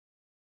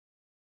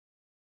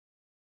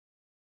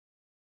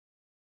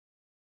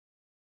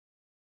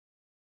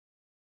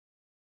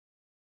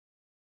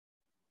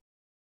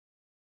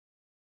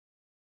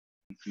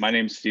My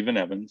name is Steven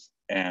Evans,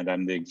 and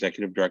I'm the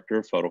Executive Director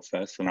of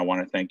FotoFest, and I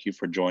want to thank you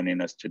for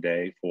joining us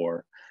today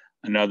for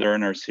another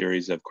in our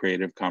series of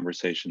Creative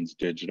Conversations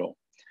Digital.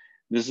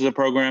 This is a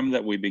program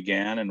that we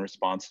began in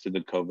response to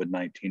the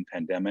COVID-19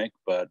 pandemic,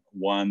 but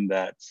one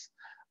that's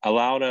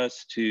allowed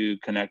us to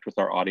connect with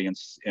our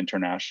audience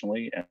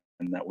internationally,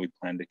 and that we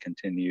plan to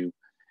continue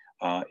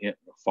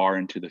far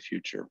into the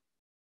future.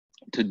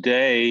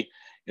 Today,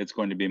 it's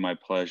going to be my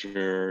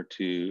pleasure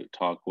to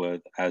talk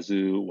with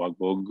Azu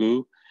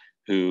Nwagbogu,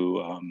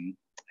 who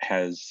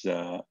has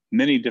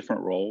many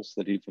different roles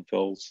that he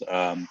fulfills.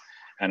 And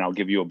I'll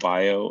give you a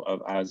bio of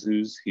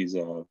Azu's. He's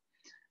a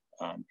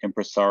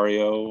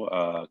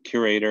impresario,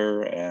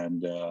 curator,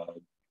 and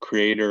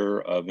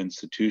creator of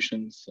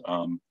institutions.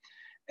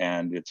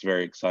 And it's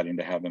very exciting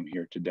to have him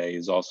here today.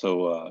 He's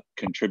also a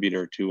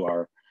contributor to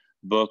our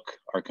book,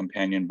 our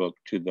companion book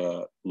to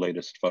the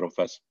latest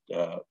FotoFest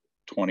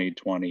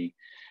 2020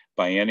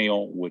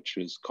 Biennial, which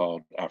is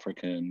called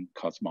African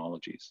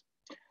Cosmologies.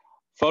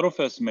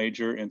 FotoFest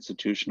major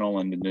institutional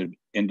and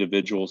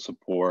individual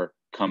support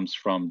comes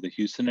from the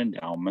Houston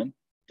Endowment,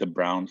 the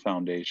Brown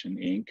Foundation,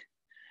 Inc.,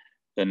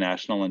 the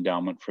National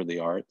Endowment for the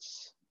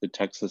Arts, the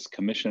Texas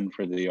Commission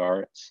for the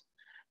Arts,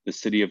 the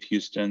City of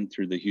Houston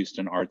through the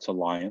Houston Arts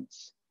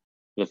Alliance,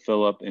 the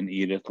Philip and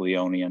Edith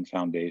Leonian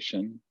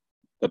Foundation,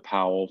 the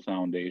Powell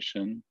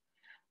Foundation,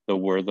 the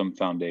Wortham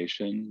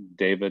Foundation,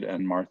 David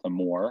and Martha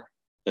Moore,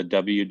 the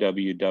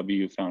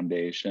WWW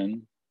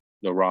Foundation,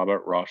 the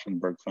Robert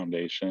Rauschenberg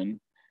Foundation,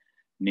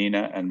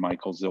 Nina and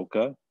Michael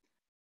Zilka,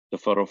 the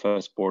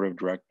FotoFest Board of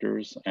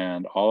Directors,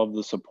 and all of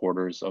the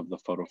supporters of the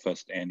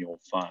FotoFest Annual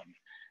Fund.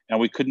 And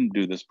we couldn't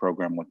do this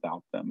program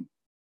without them.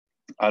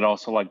 I'd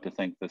also like to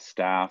thank the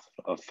staff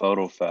of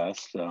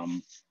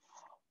FotoFest,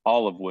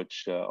 all of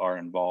which are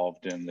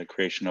involved in the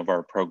creation of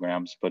our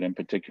programs, but in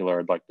particular,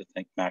 I'd like to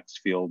thank Max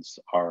Fields,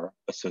 our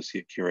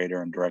Associate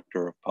Curator and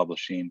Director of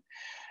Publishing,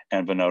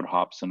 and Vinod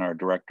Hobson, our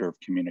Director of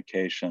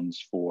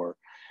Communications, for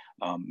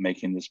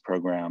making this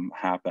program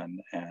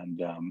happen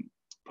and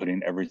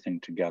putting everything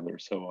together.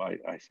 So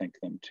I thank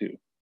them too.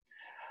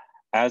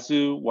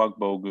 Azu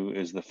Nwagbogu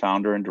is the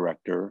founder and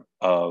director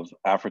of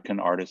African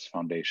Artists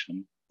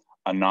Foundation,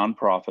 a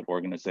nonprofit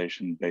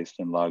organization based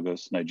in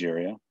Lagos,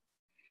 Nigeria.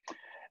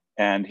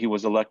 And he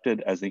was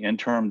elected as the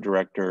interim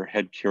director,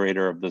 head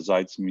curator of the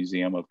Zeitz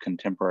Museum of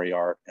Contemporary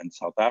Art in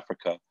South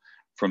Africa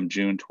from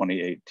June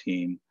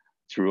 2018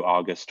 through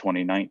August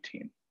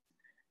 2019.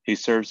 He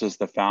serves as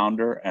the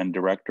founder and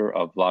director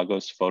of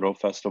LagosPhoto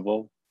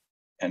Festival,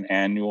 an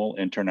annual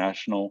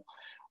international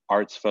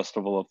arts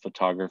festival of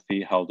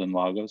photography held in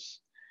Lagos.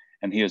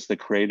 And he is the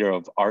creator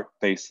of Art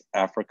Base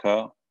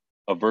Africa,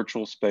 a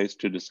virtual space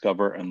to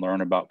discover and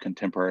learn about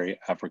contemporary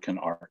African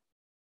art.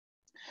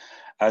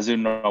 Azu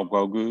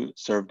Nwagbogu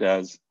served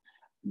as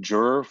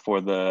juror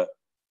for the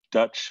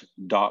Dutch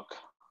Doc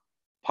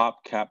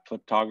PopCap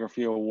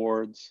Photography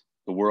Awards,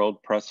 the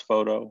World Press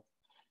Photo,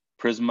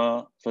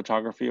 Prisma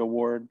Photography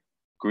Award,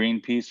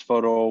 Greenpeace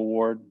Photo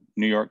Award,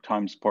 New York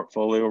Times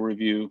Portfolio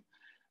Review,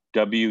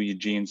 W.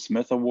 Eugene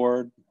Smith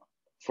Award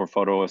for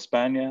Photo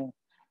España,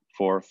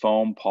 for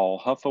Foam Paul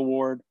Huff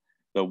Award,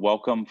 the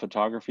Welcome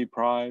Photography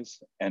Prize,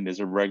 and is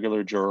a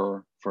regular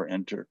juror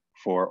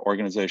for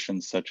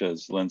organizations such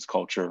as Lens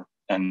Culture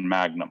and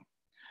Magnum.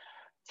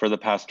 For the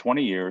past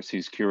 20 years,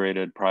 he's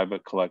curated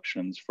private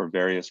collections for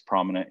various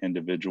prominent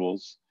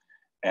individuals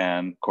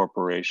and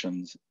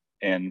corporations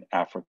in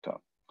Africa.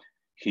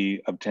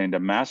 He obtained a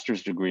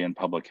master's degree in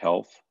public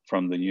health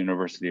from the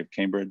University of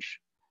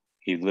Cambridge.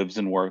 He lives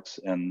and works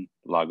in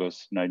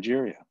Lagos,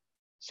 Nigeria.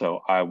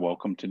 So I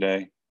welcome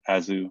today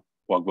Azu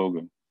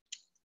Nwagbogu.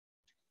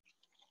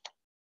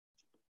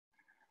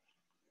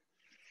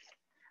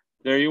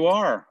 There you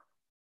are.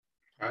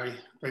 Hi,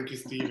 thank you,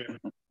 Stephen.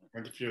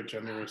 Thank you for your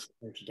generous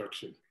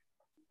introduction.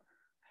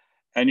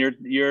 And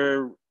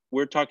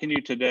we're talking to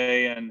you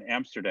today in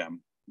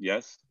Amsterdam,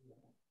 yes?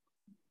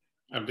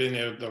 I've been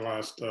here the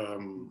last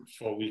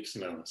 4 weeks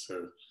now,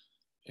 so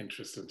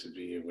interested to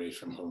be away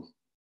from home.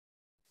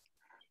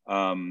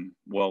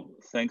 Well,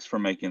 thanks for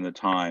making the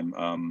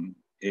time.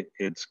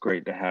 It's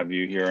great to have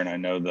you here, and I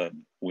know that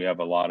we have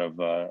a lot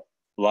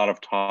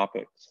of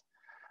topics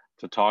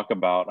to talk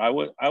about. I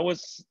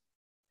was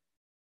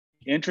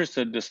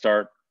interested to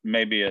start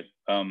maybe at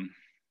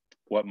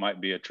what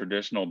might be a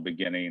traditional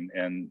beginning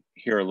and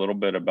hear a little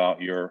bit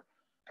about your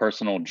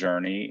personal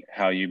journey,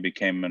 how you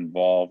became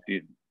involved,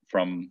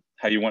 from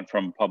how you went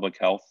from public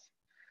health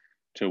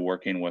to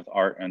working with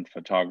art and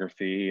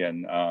photography,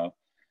 and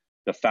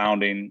the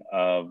founding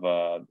of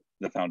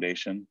the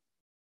foundation.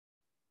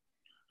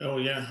 Oh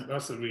yeah,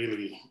 that's a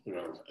really,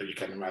 well, you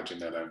can imagine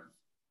that I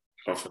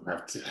often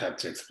had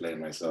to explain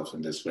myself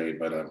in this way,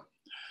 but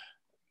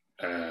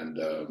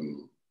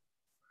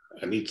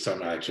and each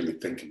time I actually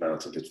think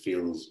about it, it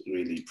feels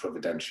really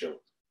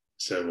providential.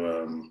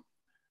 So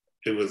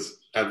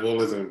I've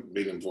always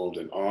been involved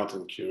in art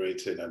and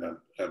curated, and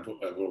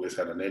I've always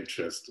had an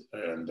interest.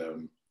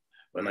 And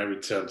when I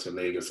returned to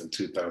Lagos in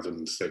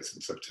 2006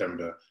 in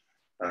September,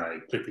 I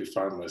quickly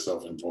found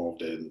myself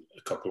involved in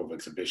a couple of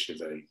exhibitions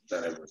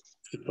that I was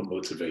super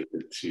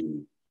motivated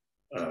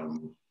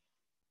um,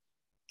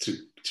 to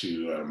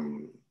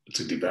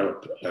to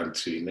develop and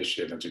to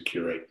initiate and to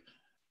curate.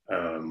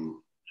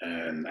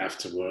 And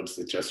afterwards,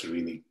 it just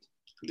really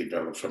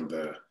developed from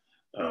there.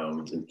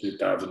 In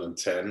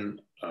 2010,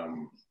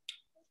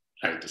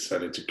 I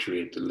decided to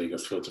create the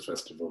Lagos Photo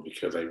Festival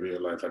because I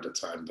realized at the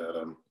time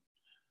that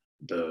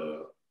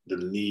the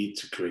need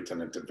to create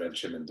an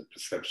intervention in the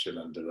perception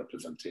and the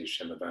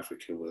representation of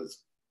Africa was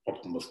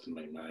uppermost in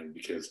my mind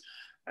because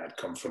I had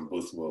come from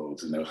both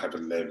worlds,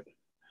 having lived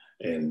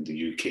in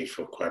the UK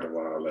for quite a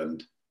while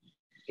and,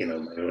 my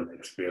own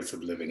experience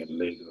of living in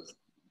Lagos,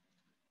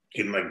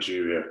 in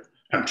Nigeria,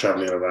 and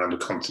traveling around the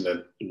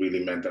continent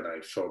really meant that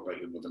I felt like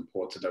it was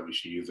important that we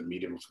should use the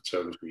medium of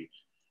photography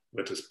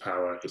with its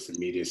power, its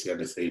immediacy, and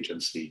its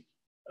agency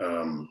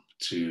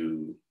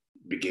to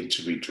begin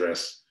to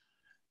redress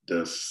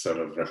the sort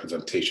of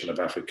representation of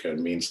Africa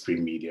in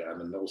mainstream media and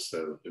then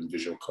also in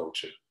visual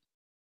culture.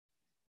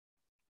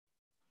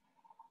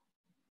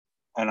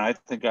 And I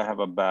think I have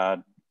a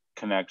bad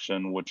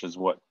connection, which is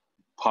what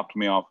popped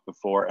me off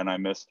before, and I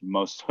missed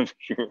most of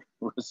your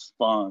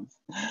response,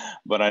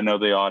 but I know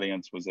the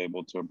audience was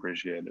able to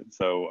appreciate it.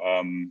 So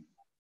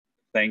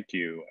thank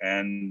you.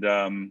 And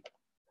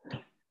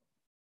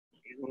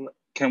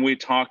can we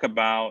talk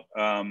about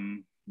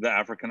the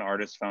African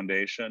Artists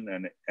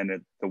Foundation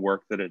and the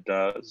work that it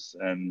does,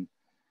 and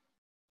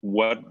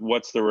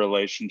what's the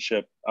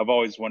relationship? I've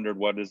always wondered,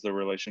 what is the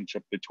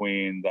relationship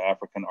between the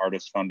African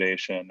Artists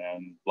Foundation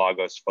and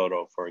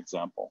LagosPhoto, for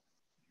example?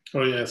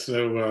 Oh yeah,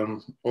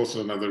 so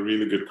also another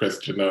really good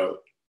question.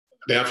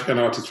 The African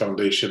Artists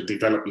Foundation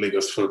developed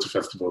Lagos Photo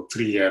Festival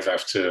 3 years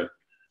after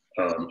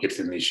its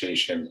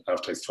initiation,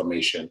 after its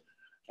formation.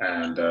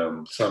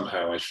 And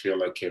somehow I feel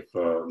like if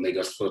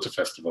Lagos Photo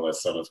Festival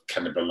has sort of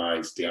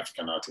cannibalized the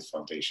African Artists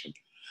Foundation,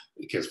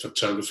 because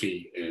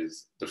photography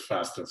is the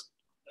fastest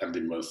and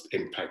the most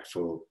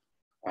impactful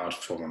art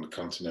form on the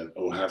continent,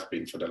 or has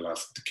been for the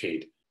last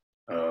decade.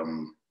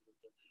 And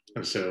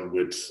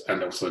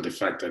also the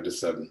fact that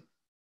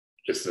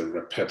it's a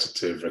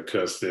repetitive,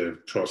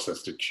 recursive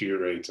process to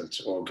curate and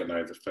to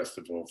organize a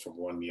festival from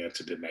one year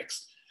to the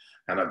next.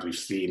 And as we've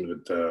seen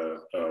with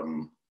the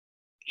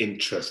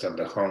interest and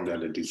the hunger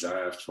and the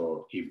desire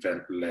for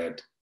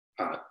event-led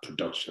art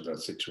productions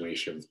and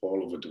situations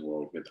all over the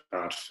world with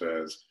art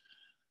fairs,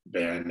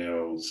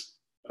 biennials,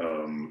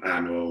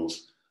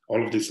 annuals,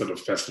 all of this sort of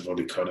festival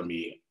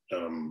economy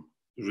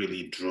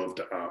really drove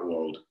the art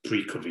world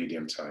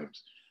pre-COVIDian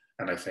times.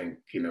 And I think,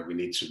 we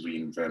need to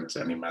reinvent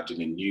and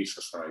imagine a new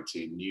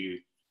society, a new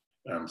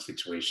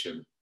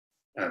situation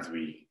as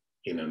we,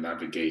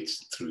 navigate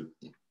through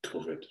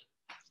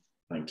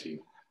COVID-19.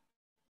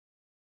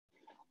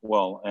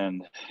 Well,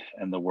 and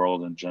the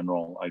world in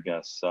general, I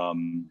guess.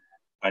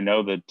 I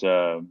know that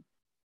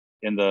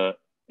in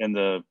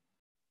the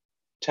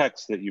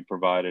text that you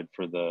provided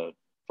for the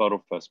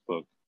FotoFest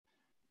book,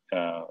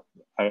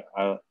 I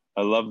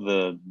love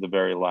the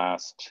very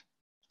last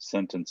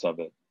sentence of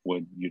it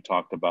when you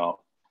talked about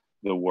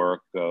the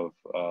work of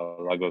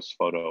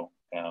LagosPhoto,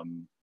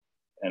 and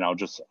I'll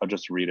just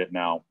read it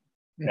now.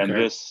 Okay. And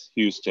this,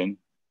 Houston,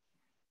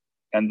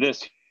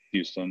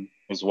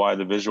 is why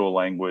the visual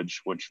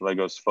language which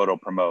LagosPhoto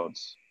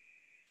promotes,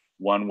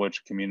 one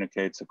which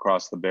communicates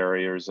across the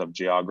barriers of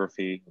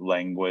geography,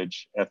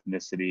 language,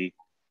 ethnicity,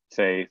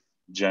 faith,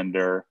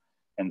 gender,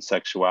 and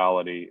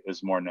sexuality,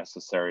 is more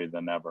necessary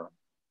than ever.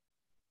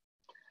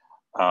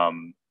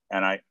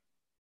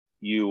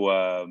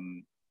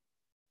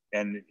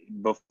 And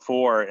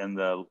before in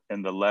the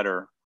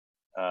letter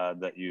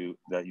that you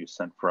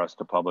sent for us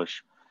to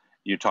publish,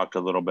 you talked a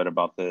little bit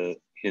about the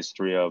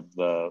history of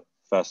the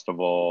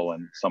festival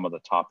and some of the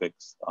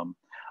topics.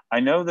 I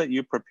know that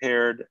you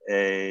prepared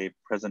a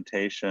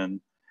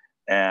presentation,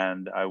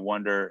 and I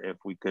wonder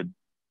if we could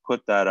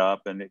put that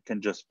up and it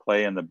can just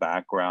play in the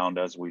background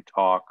as we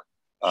talk.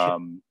 Sure.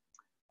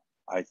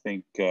 I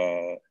think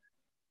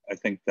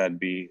that'd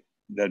be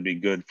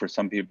good for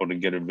some people to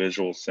get a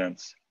visual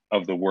sense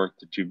of the work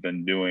that you've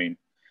been doing.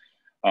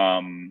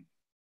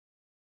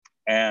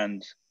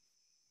 And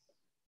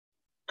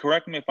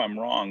correct me if I'm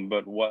wrong,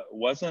 but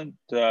wasn't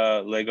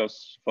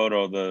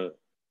LagosPhoto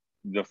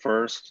the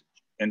first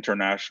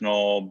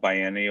international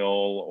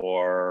biennial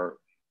or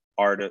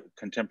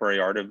contemporary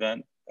art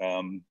event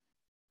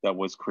that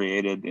was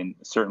created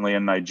certainly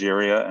in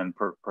Nigeria and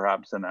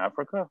perhaps in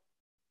Africa?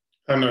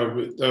 I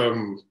know.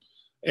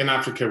 In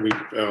Africa,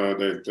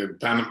 the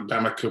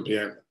Bamako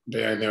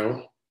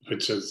Biennial,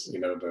 which is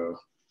the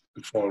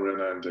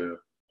forerunner and the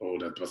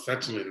older, but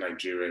certainly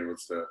Nigeria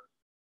was the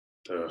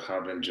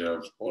harbinger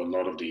of a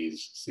lot of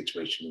these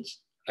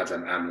situations as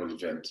an annual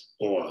event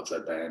or as a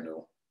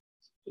biennial,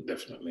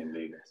 definitely in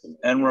Lagos.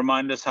 And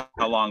remind us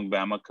how long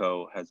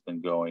Bamako has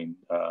been going.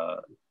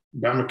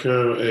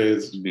 Bamako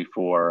is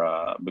before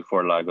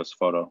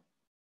LagosPhoto.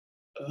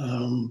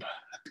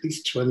 At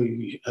least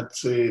 20. I'd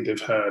say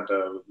they've had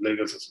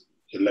Lagos is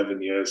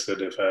 11 years, so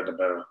they've had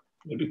about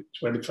maybe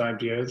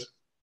 25 years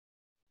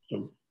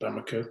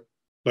Bamako.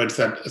 But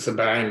it's a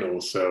biennial,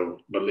 so,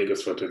 but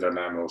LagosPhoto is an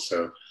annual,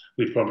 so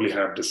we probably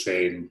have the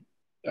same,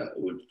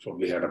 we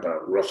probably had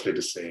about roughly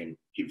the same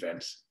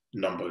events,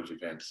 number of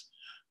events.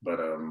 But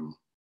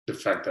the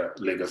fact that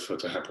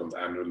LagosPhoto happens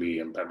annually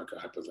and Bamako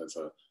happens as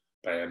a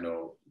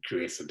biennial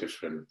creates a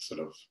different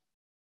sort of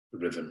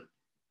rhythm.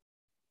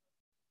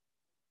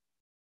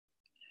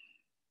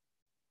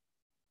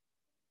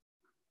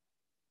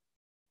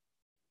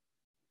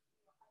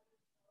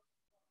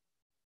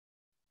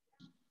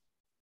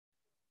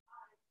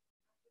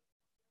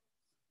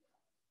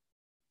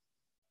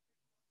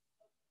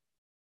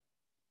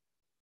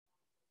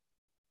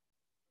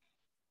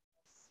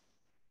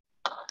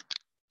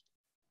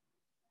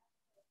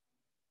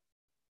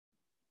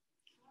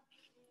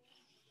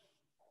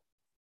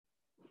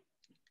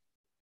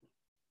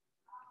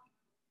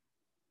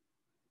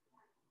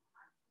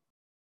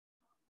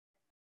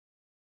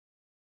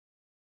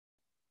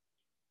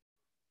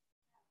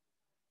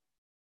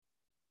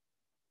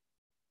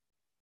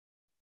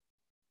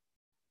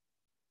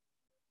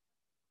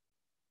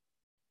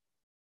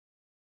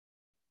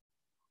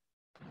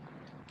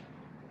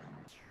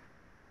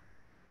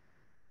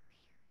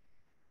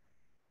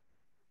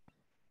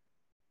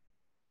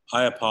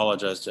 I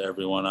apologize to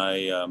everyone.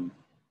 I'm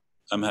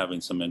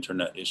having some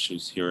internet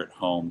issues here at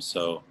home,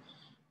 so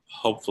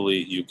hopefully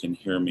you can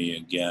hear me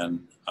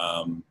again.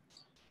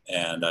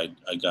 And I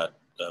got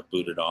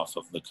booted off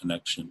of the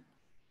connection,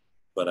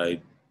 but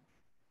I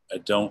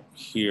don't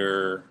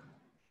hear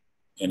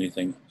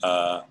anything.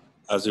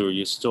 Azu, are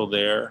you still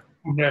there?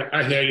 Yeah,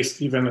 I hear you,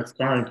 Steven. It's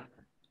fine.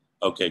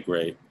 Okay,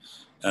 great.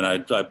 And I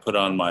put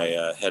on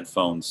my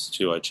headphones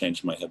too. I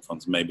changed my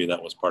headphones. Maybe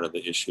that was part of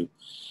the issue.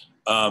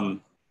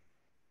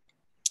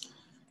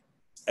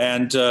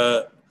 And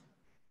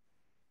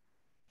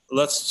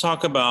let's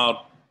talk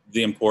about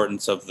the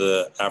importance of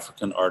the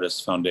African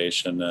Artists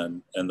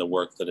Foundation and the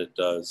work that it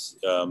does.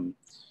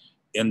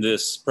 In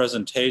this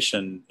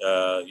presentation,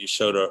 you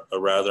showed a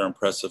rather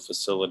impressive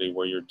facility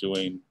where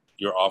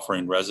you're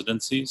offering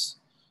residencies.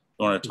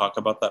 You want to talk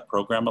about that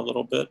program a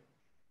little bit?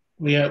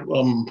 Yeah,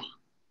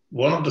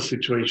 one of the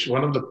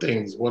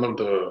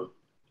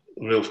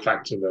real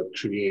factor that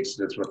creates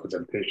this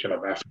representation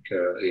of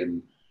Africa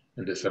in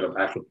this sort of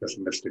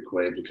Afro-pessimistic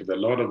way, because a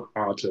lot of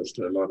artists,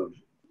 a lot of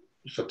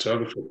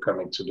photographers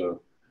coming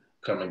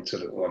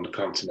on the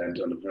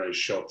continent on a very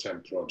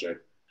short-term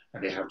project,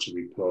 and they have to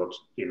report,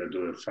 do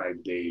a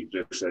 5-day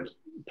visit,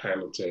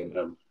 piloting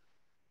and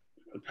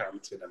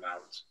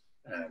out,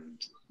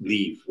 and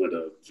leave with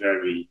a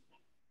very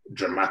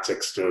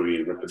dramatic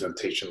story,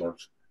 representation of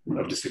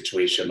the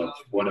situation, of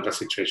whatever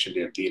situation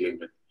they're dealing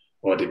with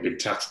or they've been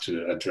tasked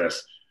to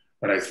address.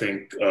 But I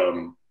think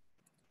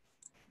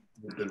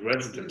with the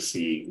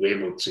residency, we're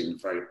able to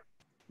invite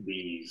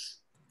these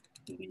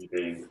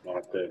leading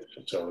artists,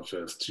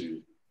 photographers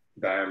to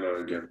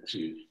dialogue and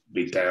to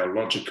be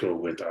dialogical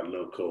with our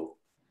local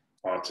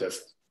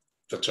artists,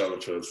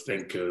 photographers,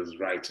 thinkers,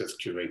 writers,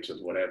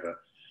 curators, whatever,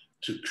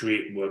 to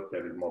create work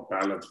that is more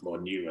balanced, more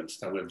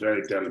nuanced. And we're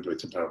very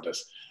deliberate about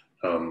this.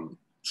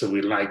 So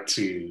we like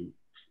to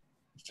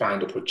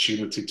find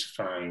opportunity to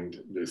find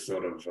this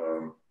sort of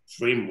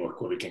framework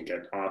where we can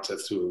get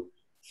artists who are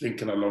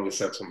thinking along a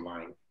certain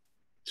line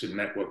to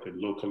network with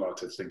local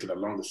artists thinking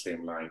along the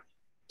same line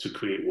to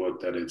create work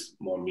that is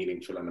more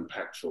meaningful and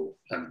impactful,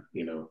 and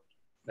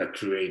that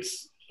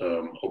creates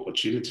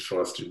opportunity for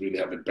us to really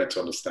have a better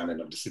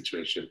understanding of the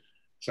situation.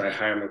 So I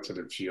highlighted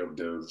a few of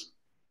those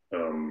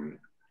in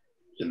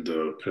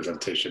the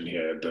presentation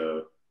here.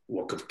 The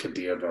work of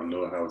Kadir van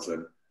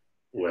Lohausen,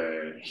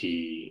 where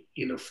he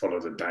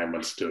follows a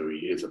diamond story,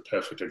 is a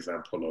perfect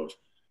example of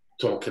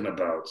talking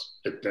about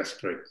a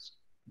desperate,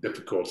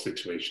 difficult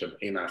situation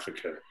in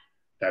Africa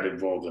that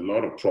involves a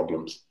lot of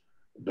problems,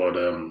 but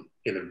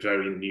in a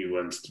very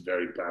nuanced,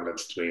 very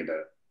balanced way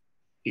that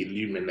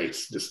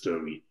illuminates the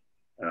story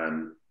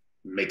and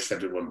makes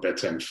everyone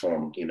better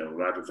informed,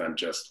 rather than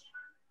just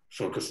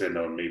focusing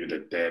on maybe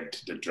the dead,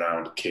 the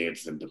drowned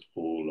kids in the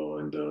pool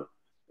or in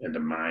the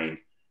mine.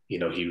 He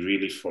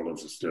really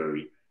follows the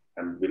story.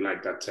 And we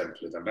like that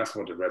template. And that's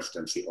what the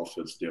residency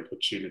offers, the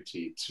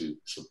opportunity to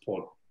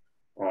support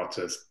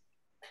artists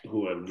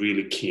who are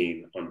really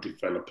keen on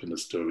developing the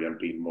story and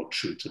being more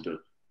true to the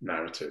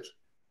narrative.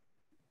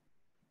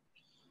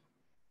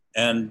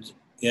 And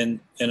in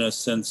a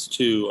sense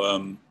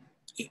too,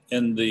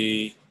 in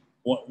the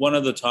one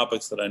of the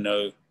topics that I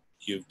know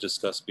you've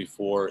discussed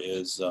before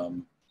is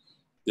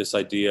this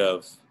idea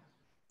of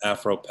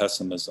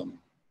Afro-pessimism.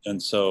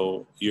 And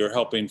so you're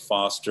helping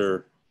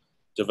foster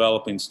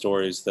developing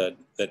stories that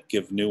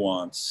give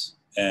nuance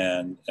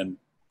and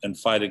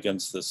fight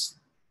against this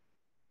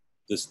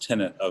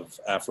tenet of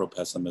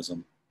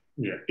Afro-pessimism.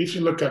 Yeah, if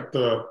you look at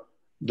the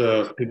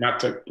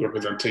thematic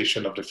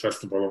representation of the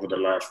festival over the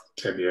last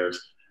 10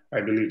 years,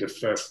 I believe the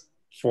first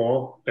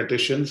 4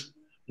 editions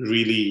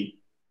really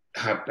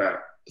had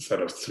that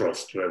sort of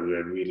thrust where we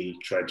really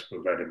tried to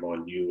provide a more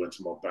nuanced,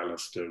 more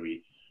balanced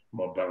story,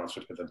 more balanced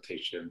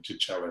representation to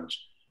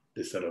challenge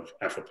this sort of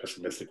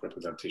Afro-pessimistic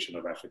representation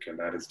of Africa. And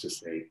that is to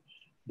say,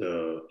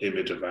 the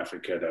image of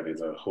Africa that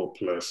is a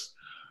hopeless,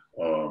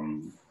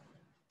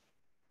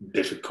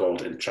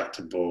 difficult,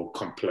 intractable,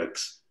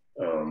 complex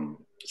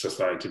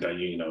society that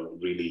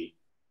really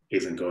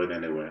isn't going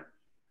anywhere.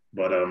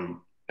 But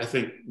I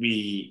think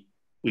we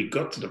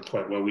got to the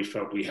point where we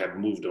felt we had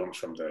moved on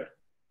from there.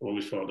 Where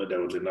we felt that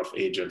there was enough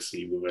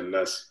agency, we were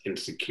less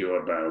insecure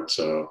about,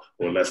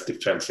 or less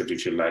defensive,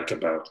 if you like,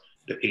 about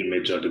the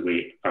image or the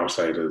way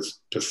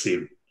outsiders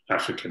perceive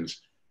Africans.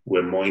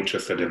 We're more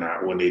interested in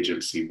our own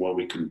agency, what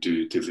we can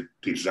do to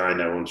design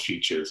our own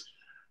futures.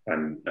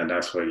 And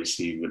that's why you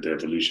see with the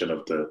evolution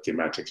of the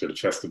thematics of the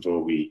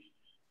festival, we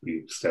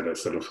started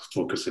sort of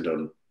focusing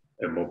on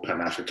a more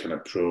Pan-African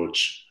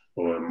approach,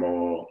 or a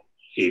more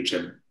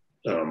agent,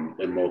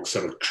 a more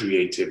sort of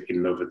creative,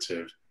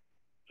 innovative,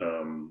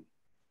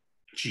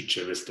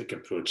 futuristic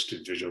approach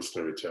to visual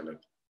storytelling.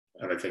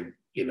 And I think,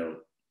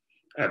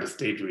 at the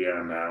stage we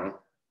are now,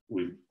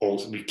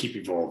 we keep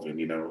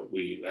evolving.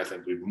 I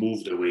think we've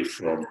moved away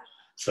from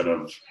sort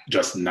of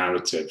just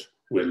narrative.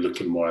 We're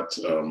looking more at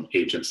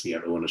agency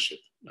and ownership,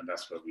 and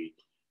that's where we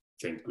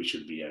think we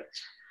should be at.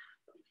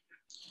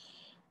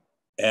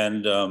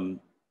 And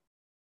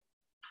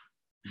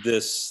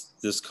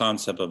this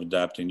concept of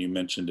adapting, you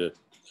mentioned it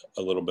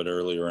a little bit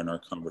earlier in our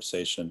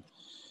conversation.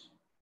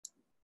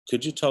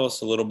 Could you tell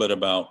us a little bit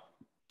about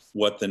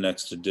what the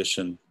next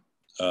edition,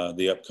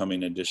 the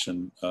upcoming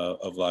edition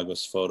of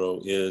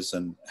LagosPhoto is,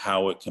 and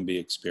how it can be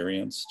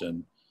experienced,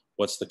 and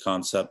what's the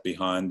concept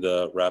behind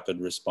the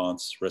rapid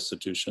response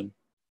restitution?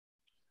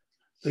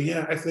 So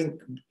yeah, I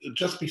think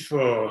just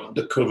before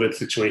the COVID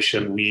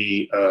situation,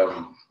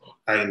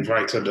 I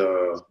invited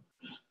a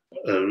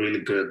really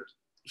good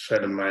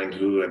friend of mine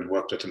who had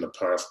worked with in the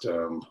past,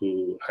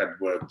 who had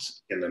worked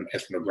in an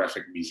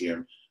ethnographic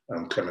museum,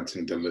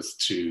 Clementine Dillis,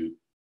 to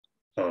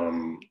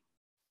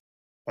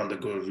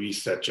undergo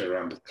research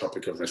around the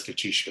topic of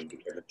restitution,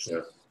 because it's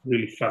a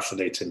really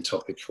fascinating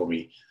topic for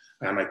me.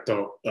 And I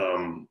thought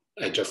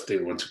I just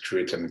didn't want to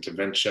create an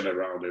intervention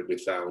around it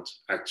without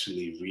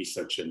actually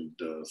researching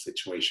the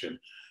situation.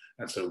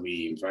 And so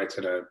we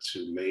invited her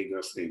to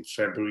Lagos in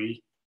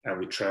February, and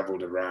we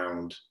traveled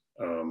around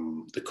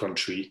the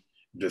country,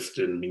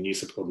 visiting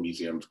municipal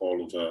museums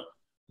all over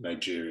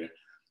Nigeria.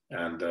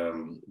 And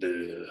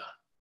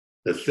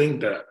the thing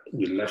that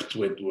we left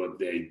with was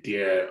the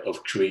idea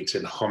of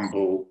creating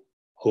humble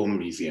home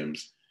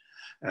museums.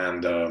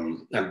 And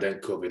then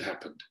COVID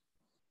happened,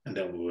 and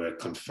then we were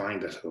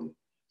confined at home.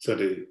 So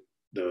the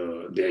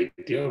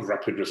idea of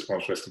rapid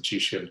response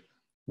restitution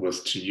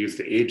was to use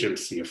the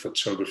agency of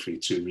photography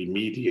to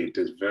remediate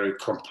this very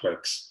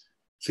complex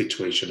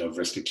situation of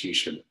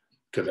restitution,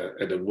 because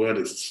the word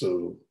is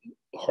so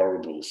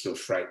horrible, so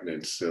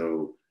frightening,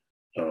 so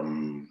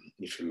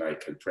if you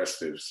like,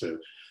 aggressive. So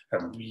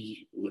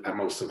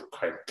I'm also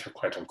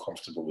quite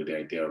uncomfortable with the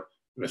idea of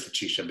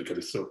restitution, because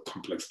it's so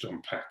complex to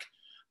unpack.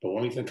 But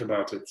when we think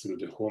about it through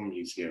the home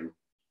museum,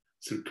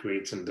 through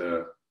creating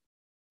a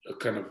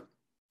kind of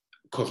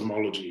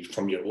cosmology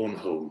from your own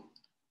home,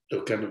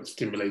 kind of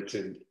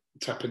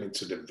tapping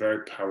into the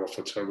very power of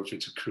photography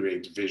to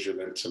create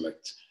visual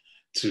intellect,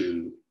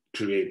 to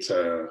create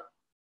a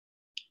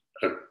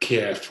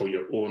care for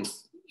your own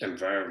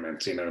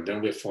environment.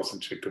 Then we're forced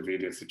into a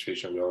COVID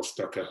situation. We're all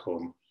stuck at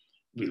home.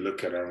 We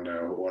look around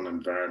our own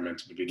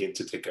environment. We begin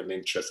to take an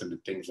interest in the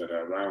things that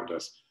are around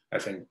us. I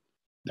think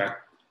that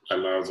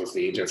allows us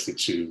the agency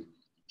to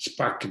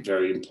spark a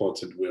very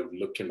important way of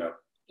looking at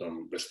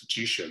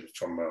restitution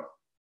from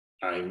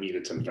our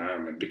immediate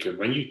environment. Because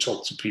when you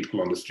talk to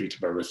people on the street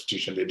about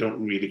restitution, they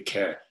don't really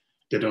care.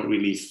 They don't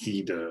really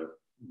see the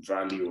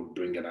value of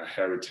bringing our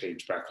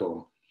heritage back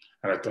home.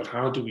 And I thought,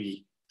 how do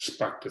we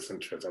spark this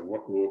interest, and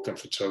what role can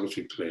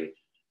photography play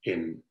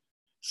in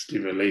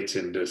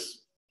stimulating this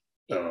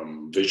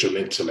visual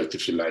intellect,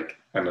 if you like,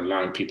 and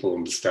allowing people to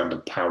understand the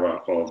power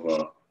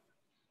of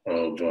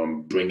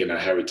bringing a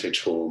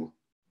heritage home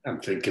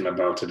and thinking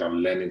about it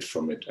and learning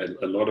from it.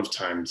 A lot of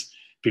times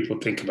people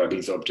think about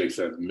these objects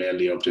as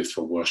merely objects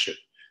for worship,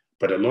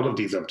 but a lot of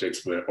these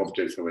objects were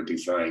objects that were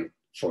designed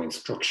for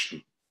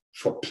instruction,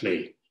 for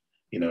play,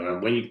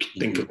 and when you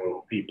think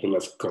about people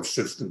as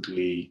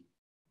consistently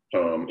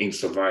in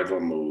survival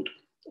mode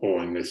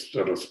or in a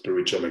sort of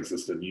spiritual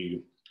existence,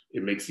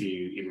 it makes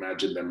you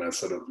imagine them as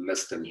sort of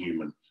less than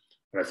human.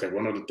 And I think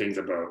one of the things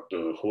about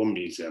the home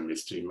museum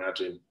is to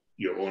imagine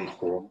your own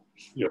home,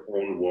 your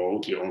own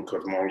world, your own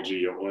cosmology,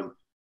 your own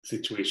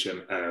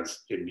situation as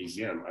a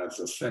museum, as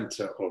a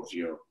center of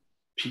your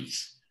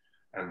piece.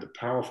 And the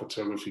power of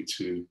photography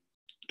to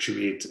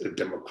create a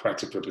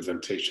democratic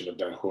representation of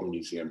that home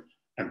museum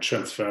and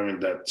transferring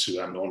that to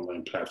an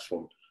online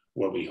platform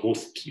where we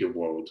host your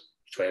world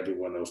for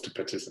everyone else to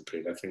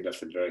participate. I think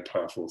that's a very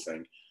powerful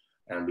thing.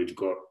 And we've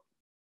got,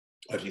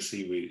 as you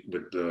see,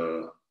 with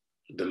the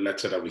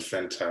letter that we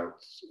sent out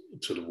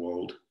to the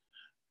world,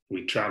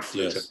 we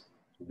translated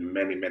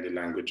many, many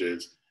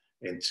languages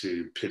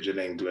into Pidgin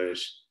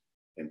English,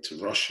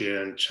 into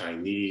Russian,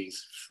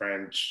 Chinese,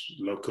 French,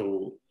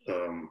 local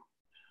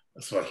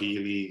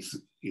Swahili,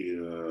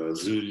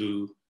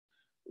 Zulu,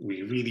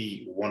 we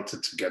really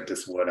wanted to get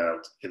this word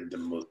out in the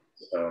most,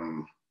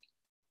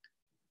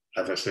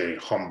 as I say,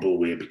 humble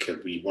way,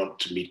 because we want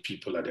to meet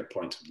people at their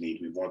point of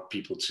need. We want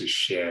people to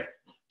share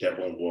their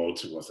own world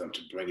to us and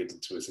to bring it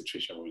into a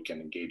situation where we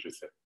can engage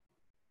with it.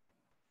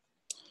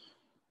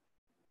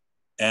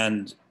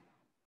 And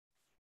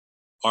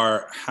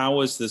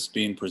how is this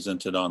being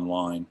presented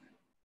online?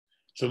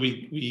 So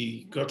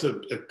we got a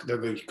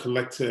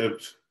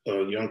collective,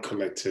 a young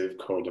collective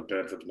called the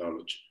Birds of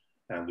Knowledge,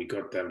 and we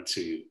got them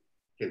to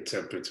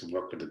interpret and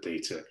work with the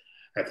data.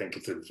 I think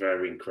it's a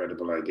very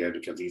incredible idea,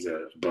 because these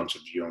are a bunch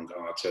of young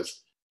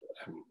artists,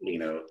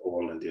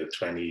 all in their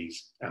 20s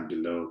and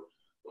below,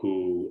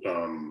 who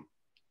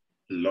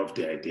loved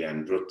the idea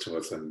and wrote to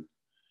us and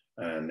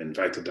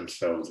invited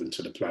themselves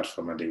into the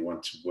platform, and they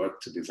want to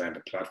work to design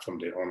the platform,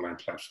 the online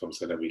platform,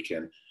 so that we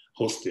can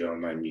host the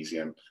online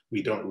museum.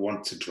 We don't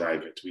want to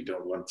drive it. We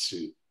don't want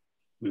to,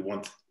 we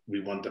want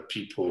the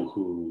people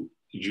who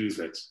use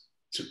it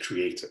to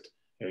create it.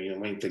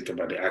 And, when you think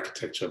about the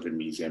architecture of a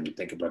museum, you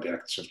think about the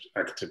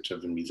architecture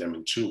of the museum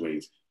in two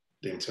ways: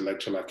 the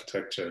intellectual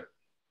architecture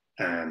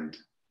and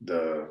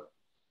the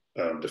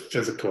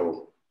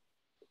physical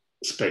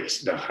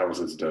space that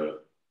houses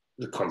the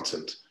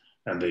content.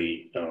 And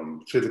the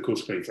physical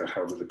space that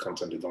houses the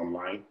content is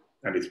online,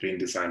 and it's being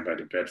designed by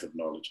the Birds of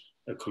Knowledge,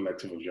 a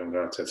collective of young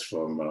artists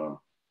from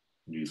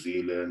New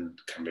Zealand,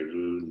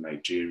 Cameroon,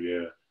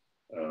 Nigeria,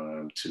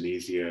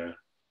 Tunisia,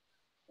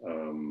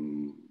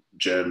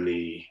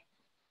 Germany.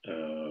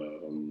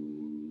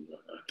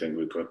 I think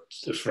we've got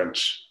a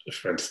French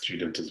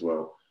student as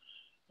well.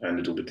 And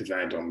it will be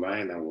designed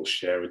online, and we'll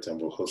share it and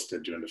we'll host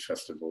it during the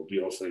festival. We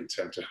also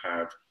intend to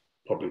have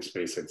public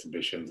space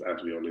exhibitions,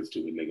 as we always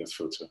do with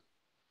LagosPhoto.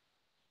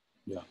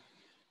 Yeah,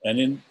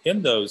 and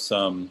in those,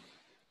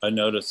 I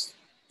noticed,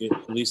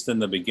 at least in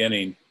the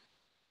beginning,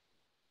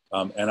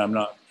 and I'm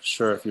not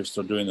sure if you're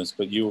still doing this,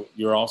 but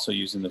you're also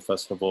using the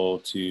festival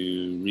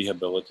to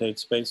rehabilitate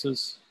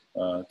spaces,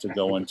 to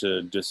go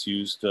into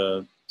disused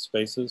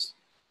spaces.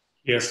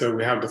 Yeah, so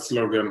we have the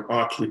slogan,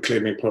 "Art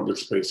Reclaiming Public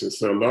Spaces."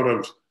 So a lot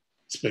of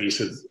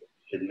spaces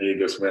in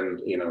Lagos, when,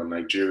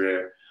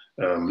 Nigeria,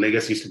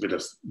 Lagos used to be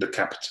the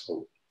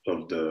capital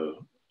of the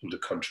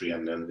country,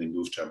 and then they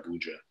moved to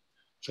Abuja.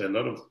 So a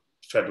lot of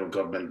federal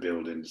government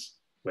buildings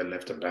were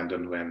left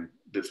abandoned when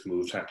this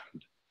move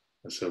happened.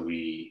 And so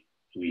we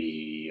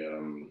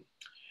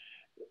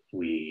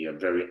are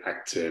very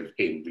active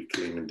in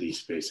reclaiming these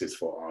spaces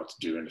for art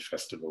during the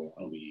festival,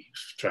 and we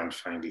try and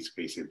find these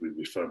spaces, we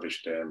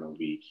refurbish them, and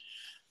we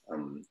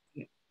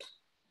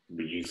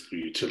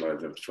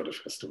utilize them for the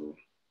festival.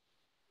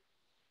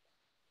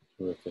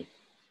 Terrific.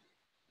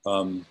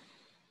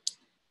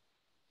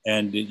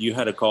 And you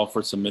had a call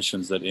for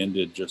submissions that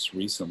ended just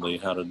recently.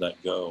 How did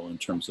that go in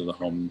terms of the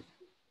home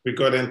We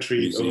got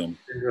entries, museum?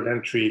 We got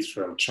entries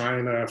from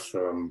China,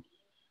 from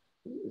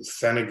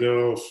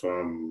Senegal,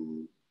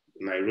 from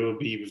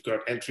Nairobi. We've got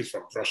entries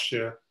from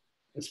Russia.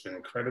 It's been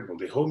incredible.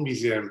 The whole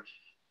museum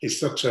is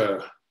such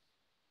a,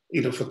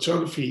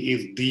 photography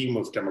is the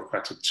most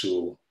democratic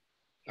tool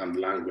and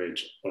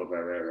language of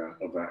our era,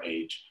 of our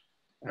age.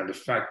 And the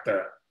fact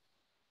that,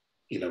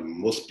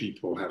 most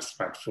people have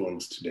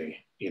smartphones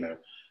today,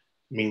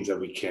 means that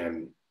we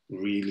can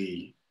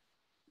really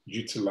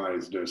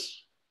utilize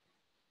this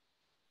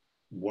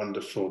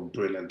wonderful,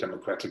 brilliant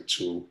democratic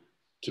tool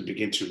to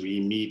begin to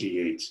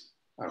remediate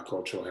our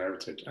cultural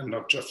heritage, and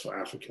not just for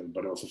Africans,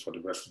 but also for the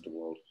rest of the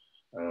world.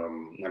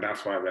 And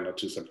that's why we're not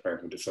too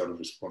surprised with the sort of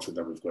responses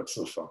that we've got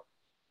so far.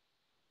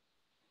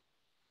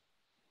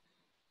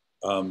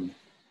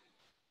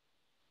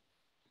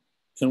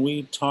 Can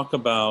we talk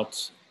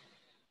about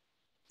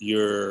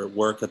your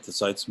work at the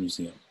Zeitz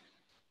Museum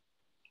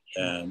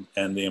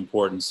and the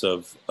importance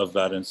of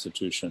that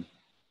institution?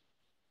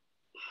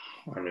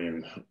 I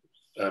mean,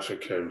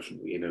 Africa,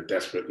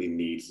 desperately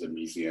needs a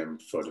museum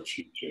for the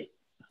future,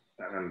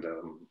 and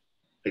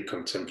a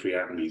contemporary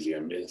art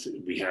museum.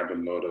 We have a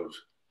lot of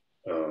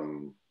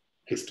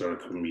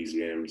historical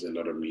museums, a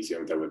lot of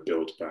museums that were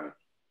built by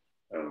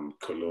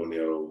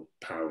colonial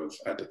powers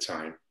at the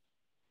time.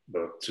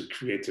 But to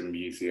create a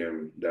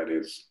museum that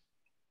is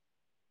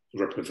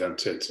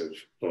representative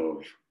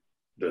of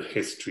the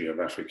history of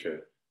Africa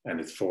and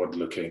is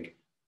forward-looking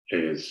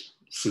is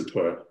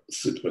super,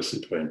 super,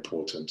 super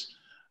important.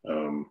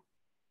 The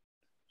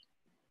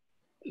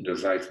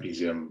Zeitz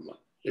Museum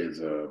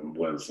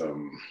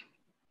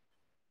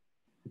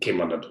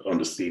came on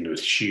the scene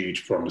with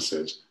huge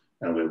promises,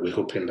 and we're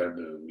hoping that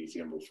the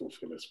museum will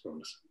fulfill its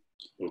promise.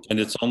 And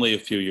it's only a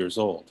few years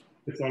old.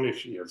 It's only a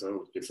few years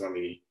old. It's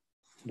only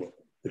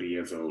 3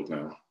 years old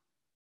now.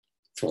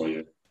 4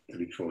 years,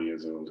 3-4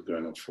 years old,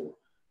 going on 4.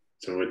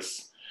 So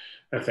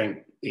I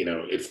think,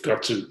 it's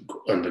got to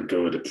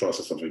undergo the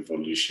process of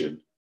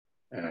evolution,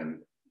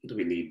 and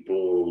we need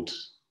bold,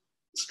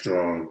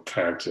 strong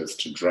characters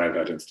to drive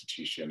that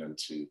institution, and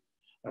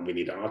we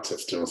need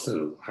artists to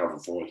also have a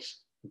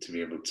voice, to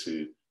be able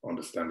to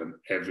understand that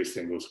every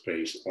single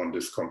space on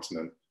this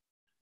continent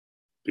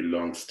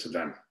belongs to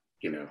them.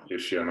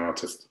 If you're an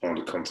artist on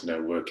the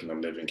continent working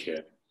and living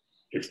here,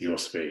 it's your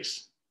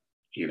space.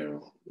 You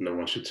know, no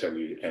one should tell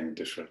you any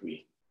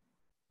differently.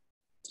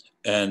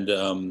 And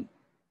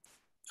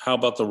how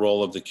about the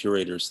role of the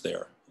curators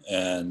there?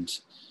 And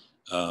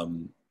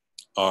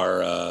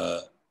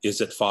is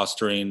it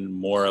fostering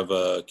more of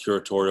a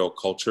curatorial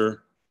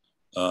culture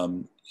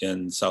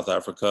in South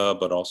Africa,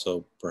 but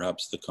also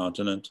perhaps the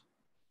continent?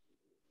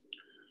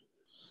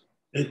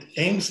 It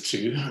aims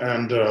to,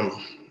 and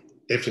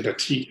if it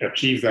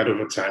achieves that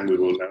over time, we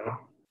will know.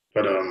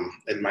 But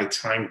in my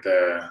time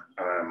there,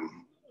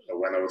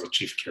 when I was a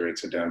chief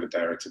curator there and the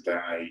director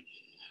there,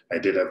 I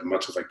did as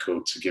much as I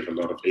could to give a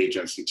lot of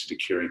agency to the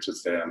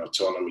curators there and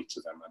autonomy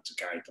to them and to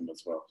guide them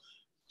as well.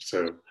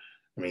 So,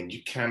 I mean,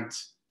 you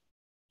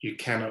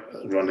cannot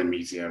run a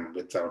museum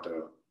without,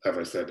 as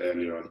I said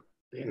earlier on,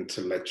 the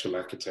intellectual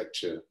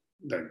architecture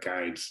that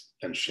guides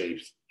and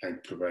shapes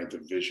and provides a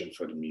vision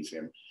for the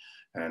museum.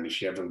 And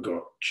if you haven't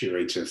got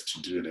curators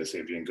to do this,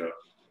 if you haven't got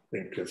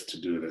thinkers to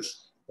do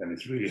this, then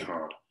it's really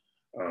hard.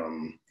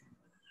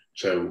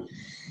 So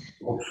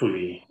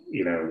hopefully,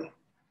 you know,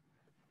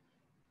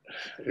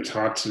 it's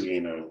hard to,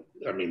 you know,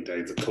 I mean,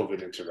 there's a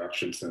COVID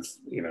interruption since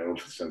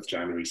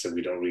January, so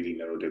we don't really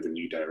know. There's a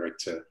new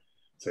director,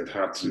 so it's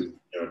hard to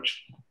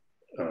judge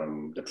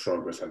the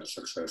progress and the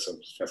success of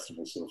the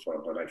festival so far.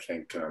 But I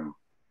think,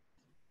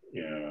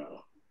 you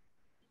know,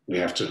 we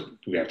have to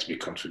be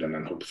confident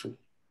and hopeful.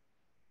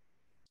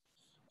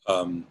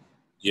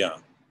 Yeah,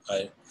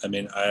 I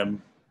mean,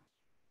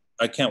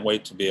 I can't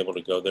wait to be able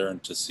to go there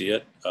and to see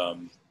it.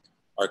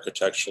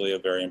 Architecturally, a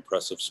very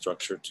impressive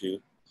structure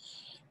too.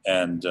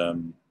 And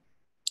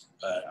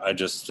I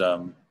just,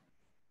 I'm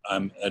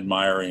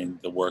admiring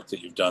the work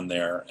that you've done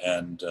there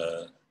and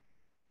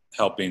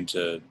helping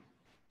to,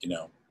 you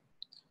know,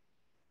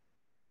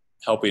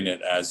 helping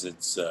it as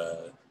it's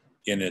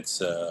in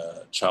its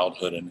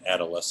childhood and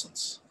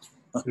adolescence.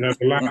 You know,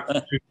 the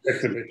last two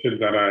exhibitions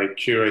that I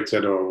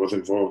curated or was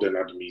involved in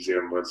at the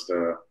museum was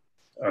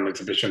an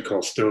exhibition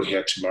called Still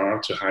Here Tomorrow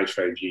to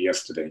high-five you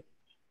yesterday.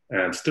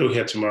 And Still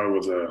Here Tomorrow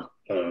was a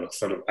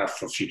sort of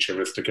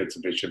Afro-futuristic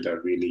exhibition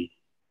that really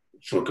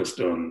focused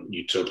on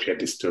utopia,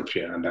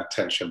 dystopia, and that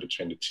tension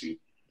between the two.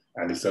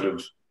 And it sort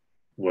of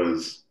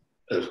was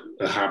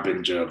a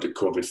harbinger of the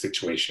COVID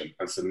situation.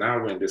 And so now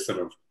we're in this sort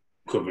of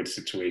COVID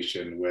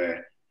situation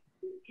where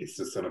it's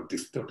a sort of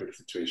dystopic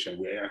situation.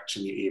 We're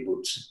actually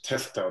able to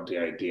test out the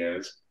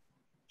ideas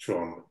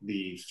from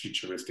the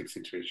futuristic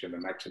situation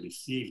and actually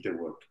see if they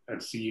work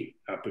and see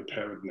our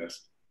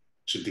preparedness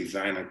to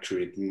design and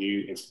create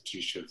new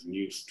institutions,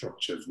 new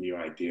structures, new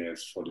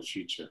ideas for the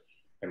future.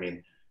 I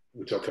mean,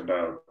 we talk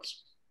about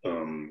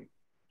when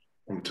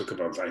we talk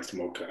about Zeitz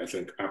MOCAA, I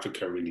think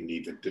Africa really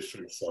needs a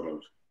different sort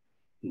of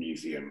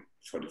museum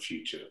for the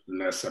future,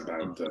 less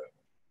about the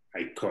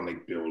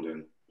iconic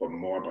building, but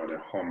more about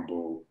a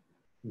humble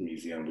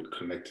museum with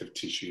connective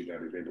tissue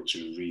that is able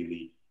to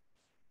really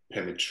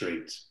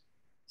penetrate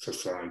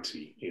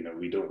society. You know,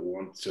 we don't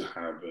want to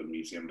have a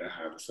museum that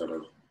has a sort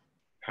of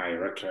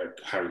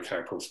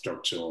hierarchical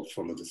structure or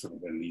follow the sort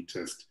of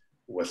elitist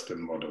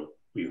Western model.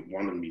 We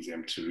want a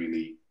museum to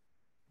really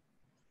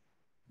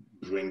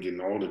bring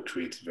in all the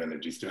creative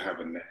energies, to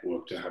have a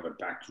network, to have a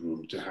back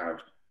room, to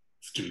have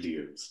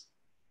studios,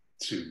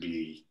 to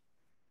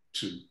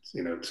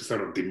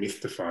sort of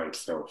demystify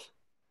itself.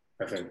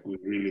 I think we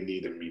really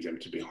need a museum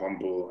to be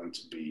humble and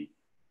to be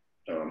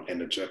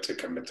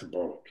energetic and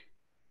metabolic.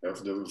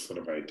 Those are the sort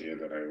of idea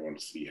that I want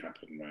to see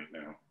happen right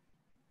now.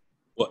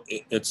 Well,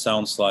 it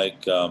sounds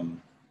like a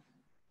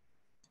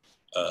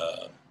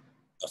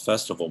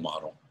festival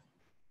model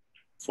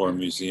for a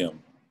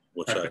museum,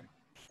 which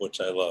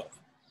I love,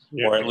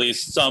 yeah. Or at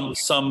least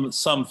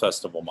some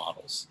festival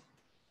models,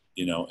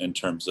 you know, in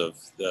terms of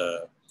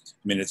the.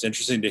 I mean, it's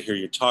interesting to hear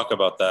you talk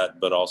about that,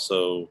 but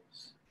also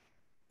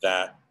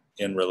that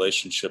in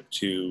relationship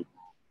to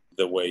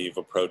the way you've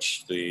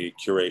approached the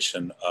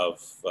curation of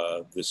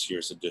this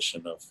year's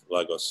edition of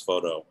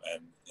LagosPhoto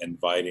and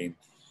inviting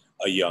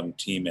a young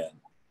team in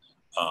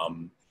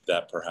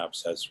that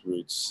perhaps has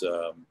roots.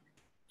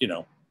 You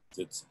know,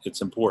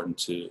 it's important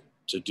to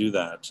do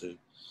that,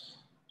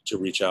 to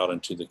reach out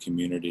into the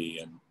community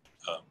and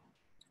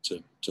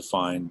to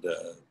find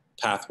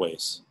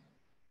pathways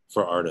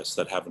for artists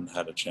that haven't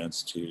had a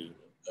chance to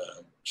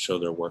show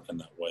their work in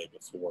that way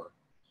before.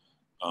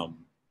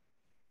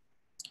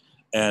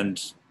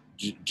 And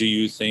do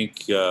you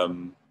think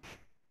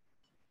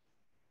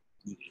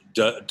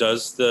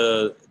does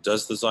the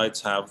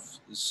Zeitz have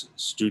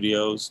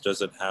studios?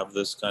 Does it have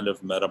this kind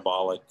of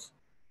metabolic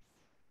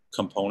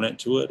component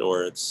to it,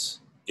 or it's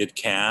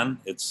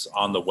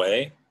on the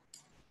way?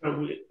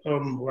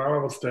 While I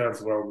was there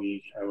as well,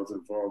 I was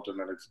involved in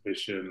an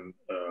exhibition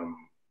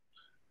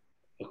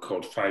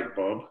called Five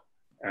Bob,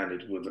 and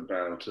it was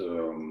about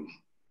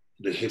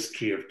the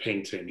history of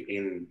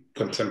painting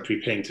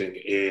contemporary painting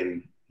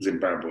in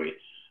Zimbabwe.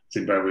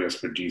 Zimbabwe has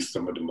produced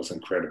some of the most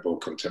incredible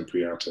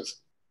contemporary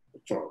artists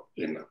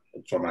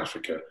from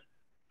Africa,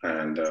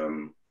 and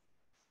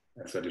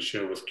so the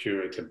show was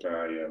curated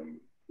by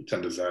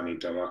Tandazani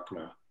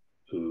Dalakma,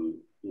 who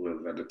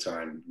was at the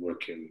time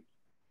working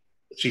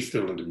she's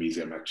still in the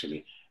museum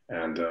actually.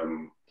 And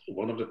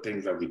one of the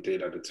things that we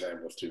did at the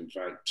time was to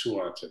invite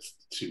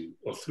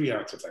three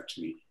artists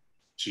actually,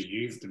 to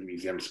use the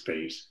museum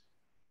space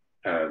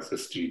as a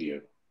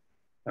studio.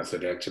 And so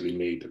they actually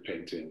made the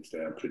paintings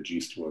there and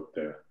produced work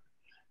there.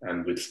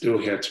 And we're still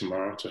here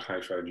tomorrow to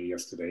high-five you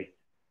yesterday.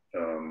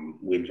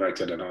 We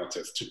invited an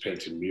artist to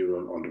paint a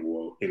mural on the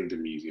wall in the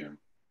museum.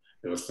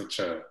 It was such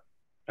an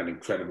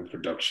incredible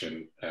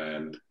production,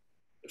 and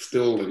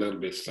still a little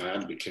bit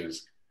sad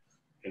because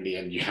in the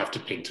end you have to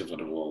paint over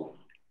the wall.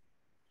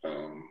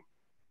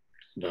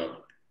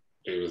 But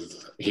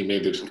he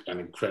made it an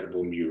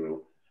incredible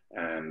mural,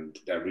 and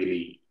that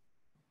really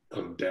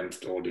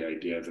condensed all the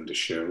ideas in the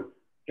show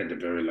in the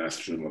very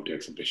last room of the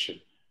exhibition.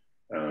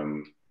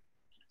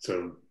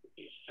 So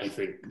I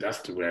think that's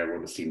the way I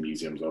want to see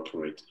museums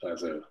operate,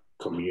 as a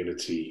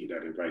community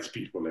that invites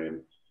people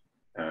in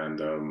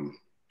and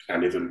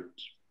isn't,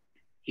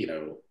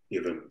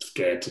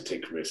 scared to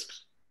take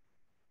risks.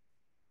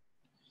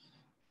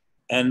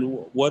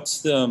 And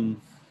what's been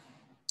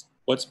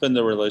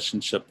the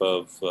relationship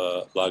of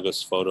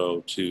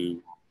LagosPhoto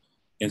to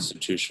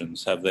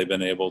institutions? Have they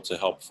been able to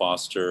help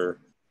foster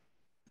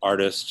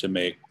artists to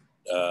make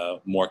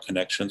more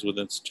connections with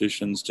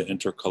institutions, to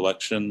enter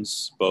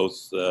collections,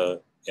 both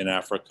in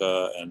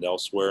Africa and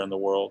elsewhere in the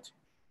world?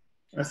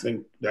 I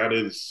think that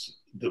is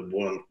the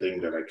one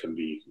thing that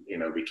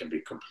we can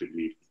be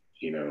completely,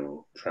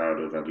 proud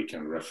of, that we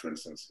can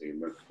reference and say,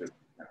 look, this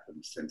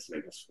happened since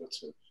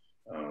LagosPhoto.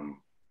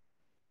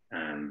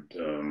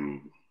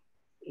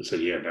 So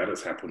yeah, that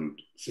has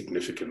happened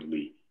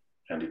significantly.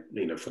 And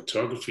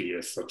photography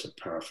is such a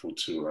powerful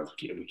tool, as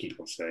we keep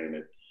on saying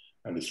it.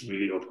 And it's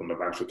really opened up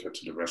Africa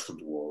to the rest of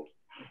the world.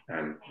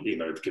 And,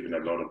 it's given a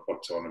lot of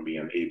autonomy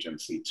and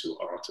agency to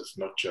artists,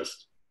 not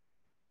just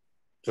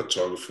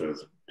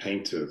photographers,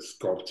 painters,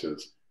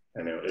 sculptors.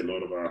 And a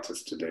lot of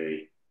artists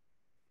today,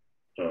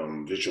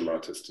 visual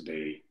artists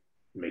today,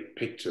 make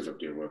pictures of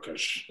their work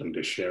and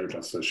they share it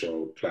on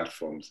social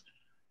platforms.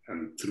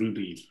 And through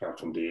these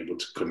platforms, they're able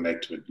to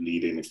connect with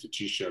leading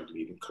institutions,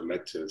 leading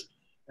collectors.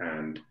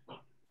 And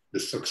the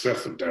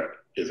success of that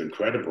is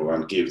incredible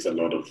and gives a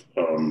lot of,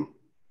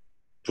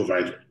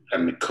 provide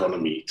an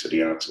economy to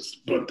the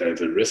artist. But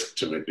there's a risk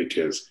to it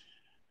because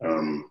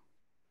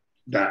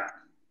that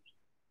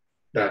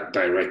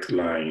direct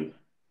line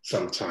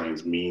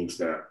sometimes means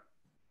that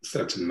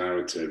certain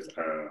narratives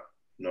are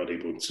not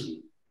able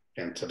to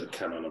enter the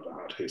canon of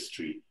art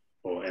history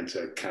or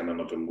enter a canon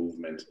of a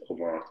movement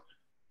of art,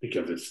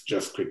 because it's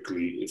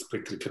quickly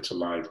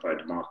catalyzed by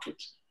the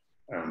market.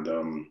 And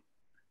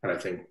I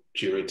think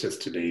curators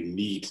today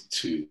need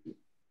to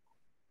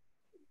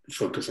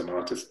focus on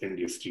artists in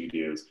their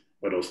studios,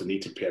 but also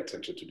need to pay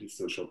attention to these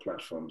social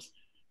platforms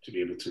to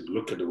be able to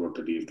look at the work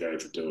that these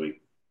guys are doing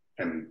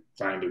and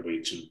find a way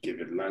to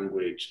give it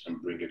language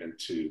and bring it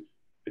into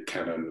the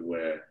canon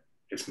where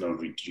it's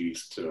not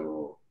reduced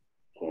or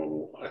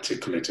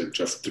articulated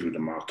just through the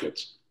market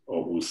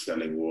or who's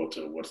selling what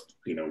or what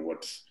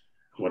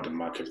the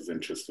market is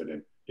interested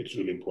in. It's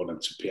really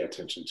important to pay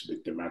attention to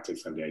the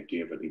thematics and the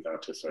idea that these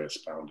artists are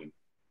expounding.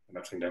 And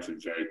I think that's a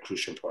very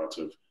crucial part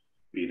of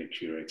being a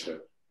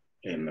curator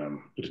in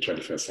the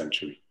 21st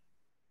century.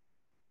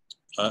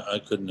 I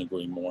couldn't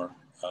agree more.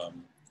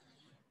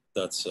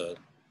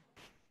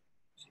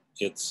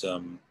 It's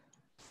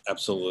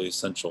absolutely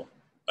essential,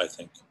 I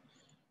think.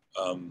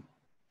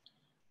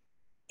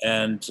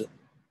 And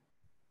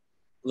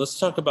let's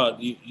talk about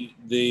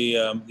the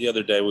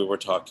other day we were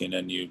talking,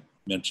 and you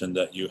mentioned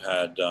that you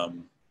had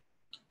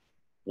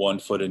 1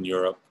 foot in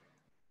Europe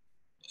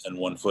and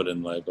 1 foot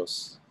in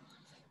Lagos.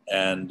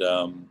 And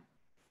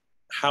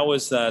how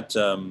is that?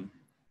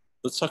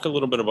 Let's talk a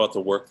little bit about the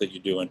work that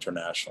you do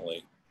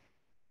internationally,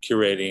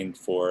 curating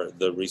for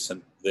the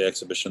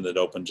exhibition that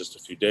opened just a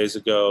few days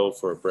ago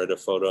for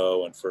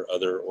FotoFest and for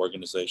other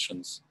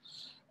organizations.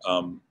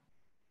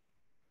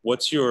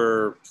 What's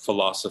your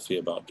philosophy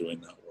about doing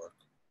that work?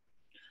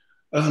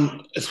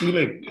 It's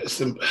really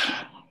simple.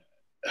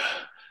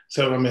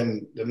 So I'm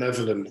in the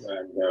Netherlands,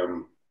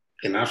 and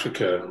in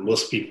Africa,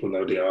 most people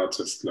know the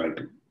artists like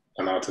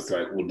an artist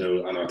like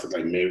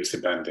Mary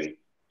Sibande,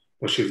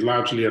 but she's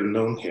largely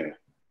unknown here.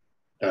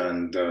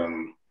 And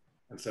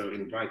so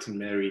inviting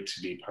Mary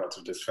to be part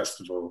of this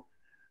festival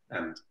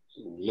and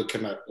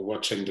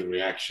watching the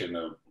reaction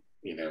of,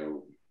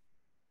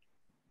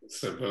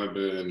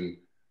 suburban,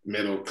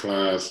 middle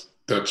class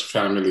Dutch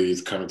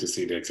families coming to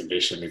see the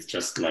exhibition, it's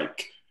just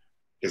like,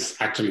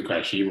 it's actually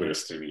quite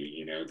humorous to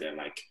me. They're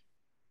like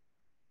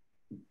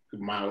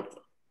mouth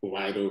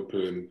wide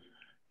open.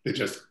 They're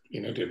just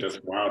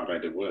wowed by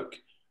the work.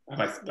 And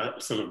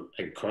that sort of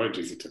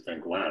encourages you to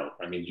think, wow,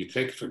 I mean, you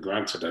take for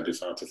granted that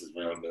this artist is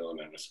well known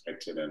and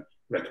respected and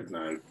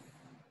recognized.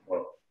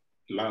 Well,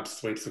 large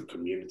swathes of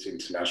community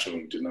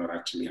internationally do not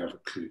actually have a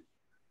clue.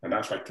 And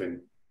that's, I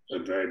think, a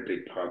very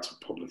big part of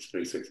public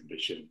space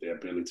exhibition, the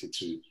ability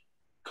to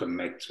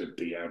connect with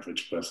the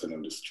average person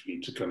on the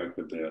street, to connect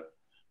with the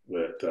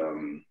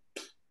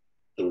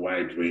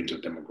wide range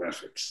of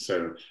demographics.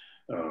 So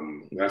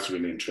That's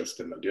really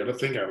interesting. The other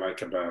thing I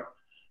like about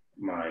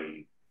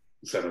my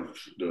sort of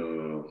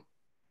the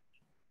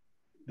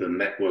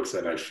networks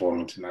that I form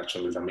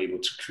internationally is I'm able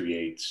to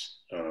create,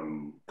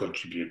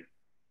 contribute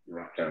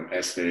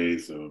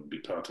essays, or be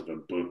part of a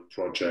book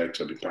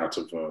project, or be part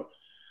of a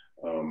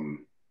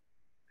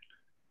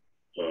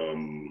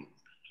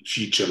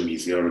future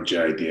museology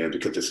idea,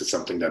 because this is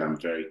something that I'm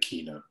very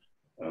keen on.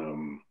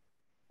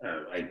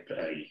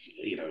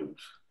 You know,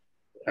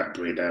 at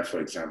Breda, for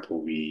example,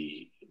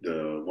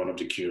 one of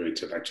the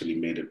curators actually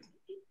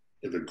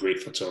is a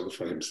great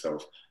photographer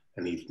himself,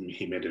 and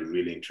he made a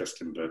really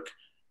interesting book,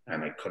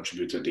 and I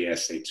contributed the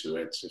essay to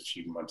it a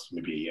few months,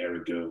 maybe a year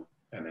ago,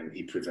 and then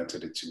he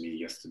presented it to me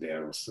yesterday.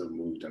 I was so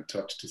moved and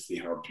touched to see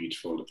how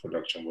beautiful the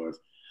production was,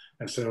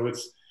 and so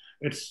it's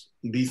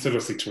these sort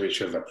of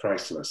situations are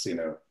priceless. You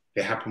know,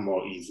 they happen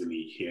more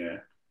easily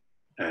here,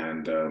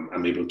 and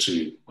I'm able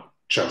to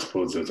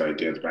transpose those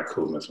ideas back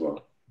home as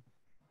well.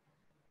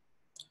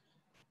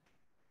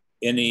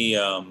 Any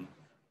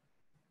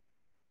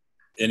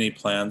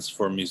plans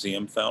for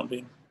museum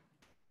founding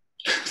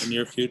in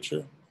your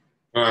future?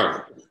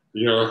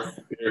 You're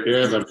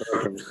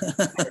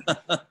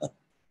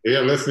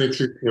listening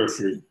too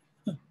closely.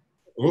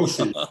 We'll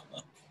see.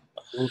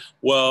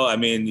 Well, I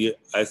mean,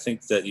 I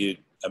think that you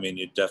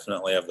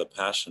definitely have the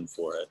passion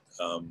for it.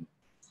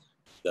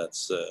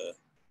 It's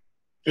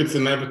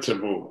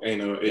inevitable, you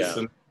know. It's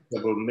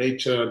inevitable.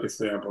 Nature, they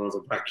say about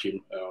the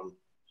vacuum.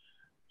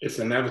 It's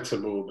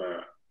inevitable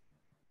that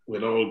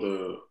with all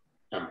the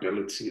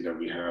ability that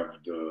we have,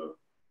 the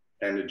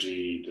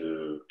energy,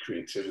 the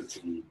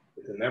creativity,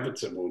 it's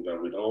inevitable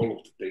that with all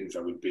of the things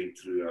that we've been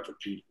through as a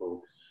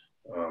people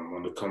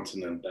on the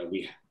continent, that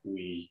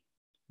we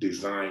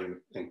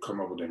design and come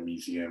up with a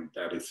museum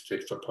that is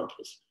fit for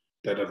purpose,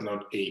 that does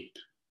not ape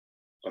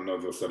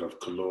another sort of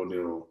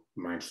colonial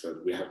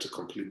mindset. We have to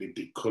completely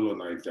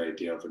decolonize the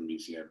idea of a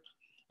museum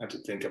and to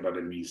think about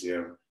a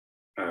museum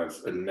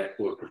as a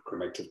network of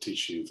connective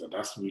tissues. And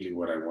that's really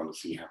what I want to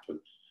see happen.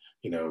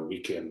 You know, we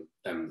can,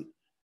 and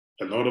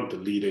a lot of the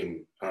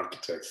leading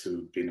architects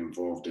who've been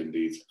involved in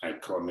these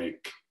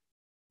iconic,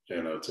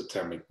 you know,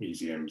 totemic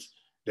museums,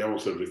 they're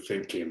also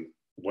rethinking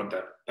what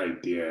that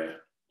idea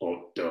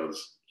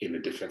does in a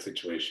different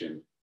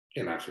situation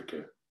in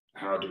Africa.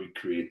 How do we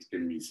create a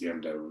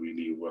museum that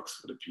really works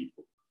for the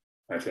people?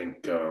 I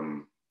think,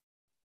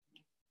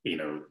 you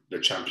know, the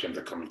champions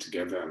are coming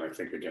together, and I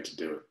think we get to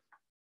do it.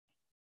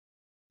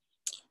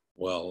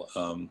 Well,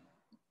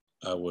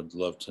 I would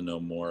love to know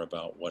more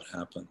about what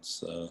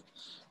happens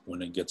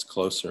when it gets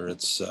closer.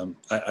 It's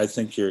I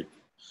think your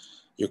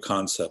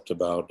concept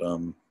about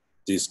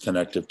these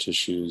connective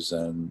tissues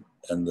and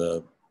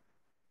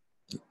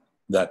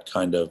that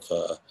kind of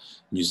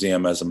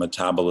museum as a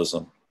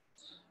metabolism,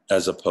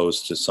 as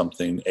opposed to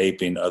something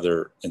aping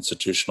other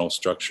institutional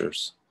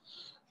structures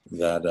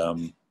that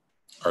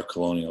are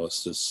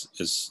colonialist,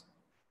 is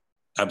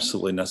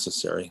absolutely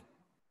necessary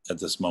at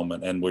this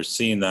moment. And we're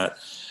seeing that.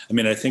 I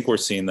mean, I think we're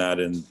seeing that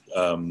in,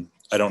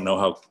 I don't know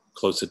how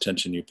close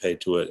attention you pay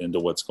to it into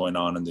what's going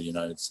on in the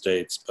United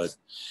States, but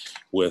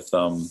with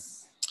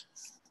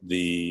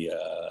the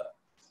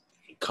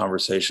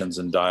conversations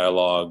and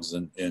dialogues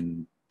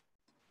and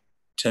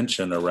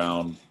tension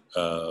around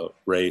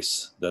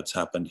race that's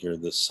happened here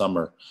this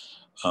summer,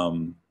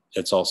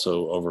 it's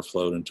also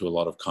overflowed into a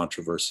lot of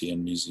controversy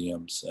in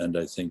museums. And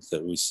I think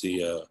that we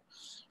see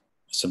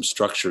some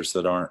structures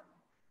that aren't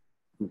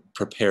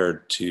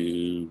prepared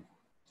to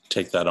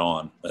take that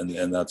on,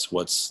 and that's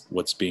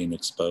what's being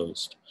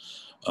exposed.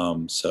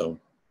 So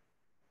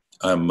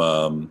I'm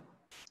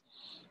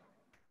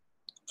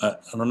I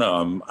don't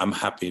know, I'm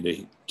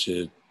happy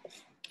to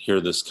hear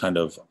this kind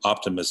of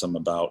optimism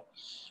about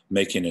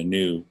making a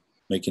new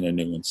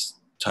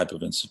type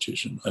of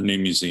institution, a new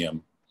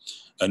museum,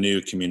 a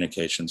new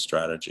communication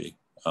strategy,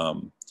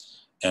 and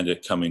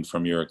it coming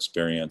from your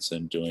experience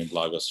in doing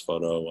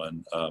LagosPhoto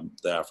and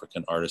the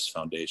African Artists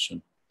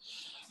Foundation.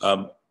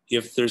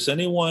 If there's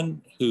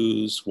anyone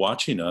who's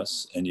watching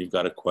us and you've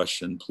got a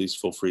question, please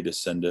feel free to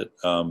send it.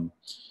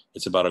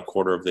 It's about a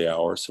quarter of the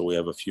hour, so we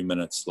have a few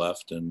minutes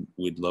left, and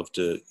we'd love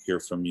to hear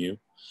from you.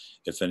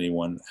 If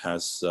anyone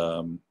has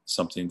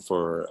something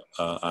for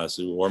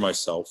Azu or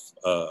myself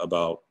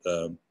about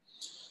the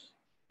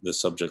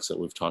subjects that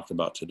we've talked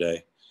about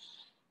today.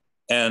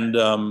 And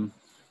who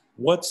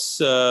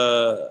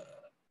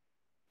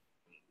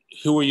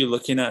are you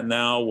looking at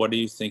now? What are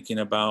you thinking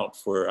about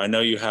I know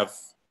you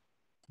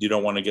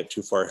don't want to get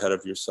too far ahead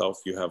of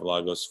yourself. You have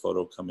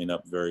LagosPhoto coming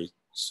up very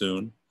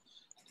soon.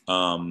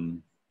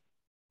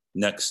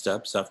 Next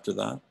steps after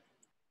that?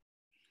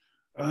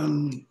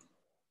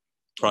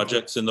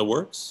 Projects in the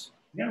works?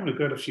 Yeah, we've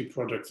got a few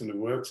projects in the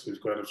works.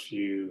 We've got a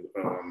few,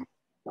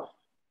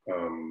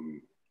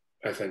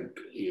 I think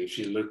if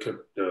you look at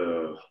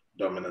the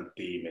dominant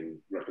theme in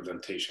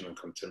representation and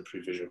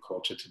contemporary visual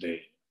culture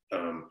today,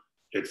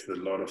 it's a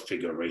lot of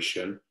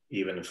figuration,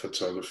 even in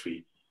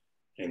photography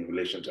in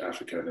relation to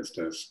Africa and its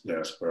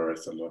diaspora.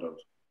 It's a lot of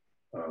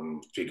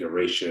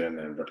figuration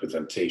and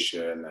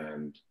representation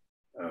and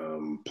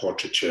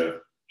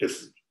portraiture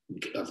has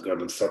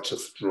gotten such a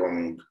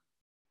strong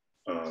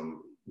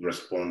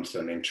response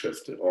and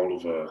interest all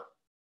over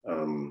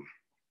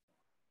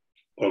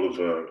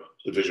the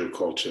visual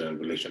culture in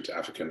relation to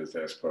Africa and the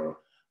diaspora.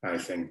 I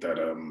think that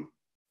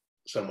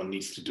someone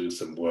needs to do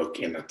some work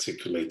in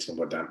articulating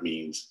what that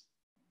means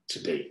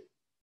today,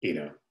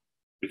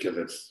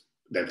 because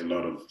there's a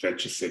lot of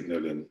virtue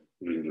signaling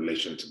in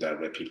relation to that,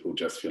 where people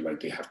just feel like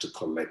they have to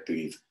collect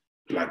these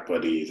Black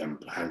bodies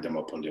and hang them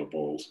up on their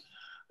walls.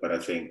 But I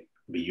think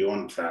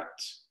beyond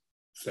that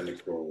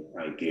cynical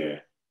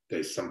idea,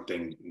 there's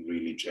something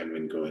really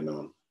genuine going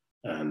on.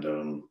 And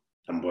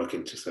I'm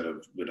working to sort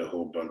of, with a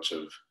whole bunch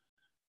of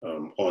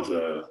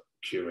other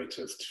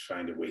curators, to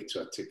find a way to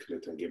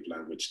articulate and give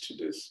language to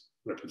this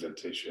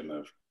representation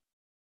of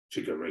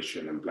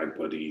figuration and Black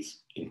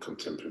bodies in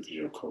contemporary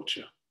visual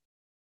culture.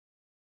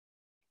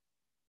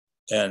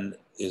 And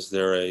is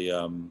there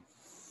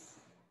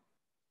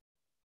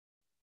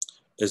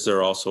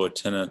also a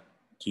tenet,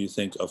 do you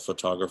think, of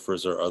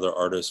photographers or other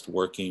artists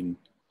working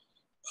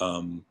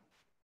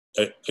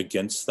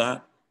against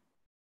that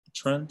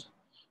trend,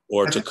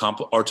 or to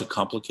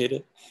complicate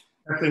it?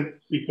 I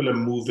think people are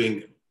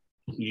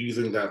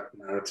using that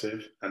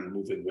narrative and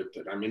moving with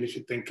it. I mean, if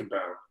you think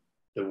about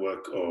the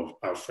work of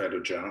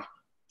Alfredo Jar,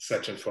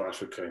 Searching for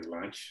Africa in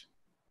Life,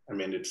 I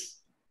mean,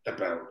 it's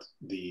about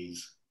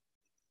these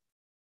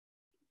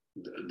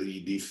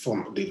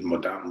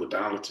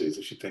modalities.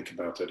 If you think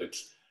about it,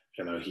 it's,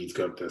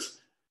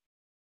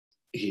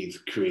 he's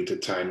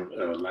created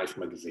Life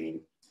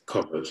magazine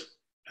covers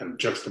and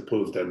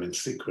juxtaposed them in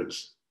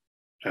sequence.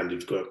 And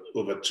you've got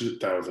over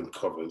 2,000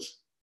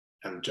 covers,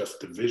 and just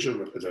the visual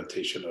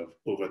representation of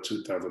over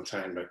 2,000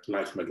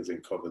 Life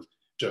magazine covers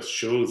just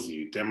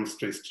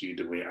demonstrates to you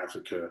the way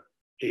Africa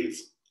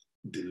is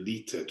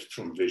deleted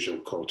from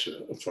visual culture,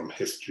 from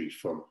history,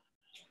 from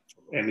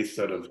any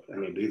sort of,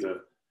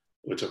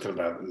 we're talking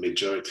about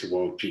majority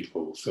world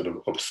people sort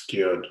of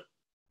obscured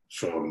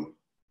from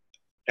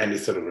any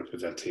sort of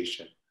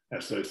representation.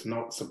 And so it's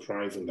not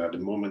surprising that the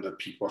moment that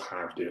people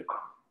have the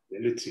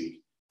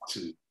ability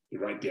to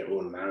write their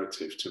own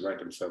narrative, to write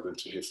themselves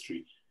into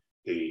history,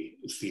 they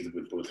seize it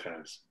with both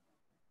hands.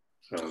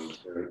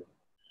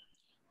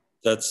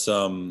 That's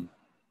something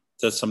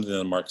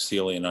that Mark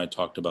Seeley and I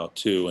talked about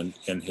too,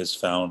 and has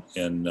found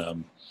in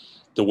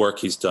the work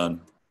he's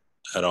done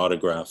at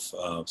Autograph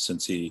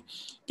since he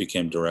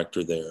became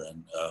director there,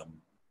 and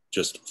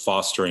just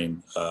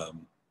fostering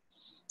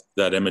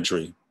that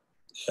imagery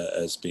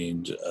as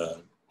being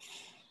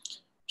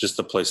just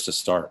the place to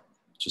start,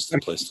 It's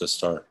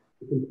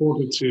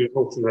important to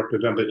also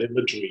represent the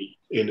imagery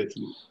in its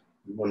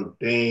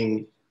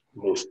mundane,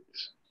 most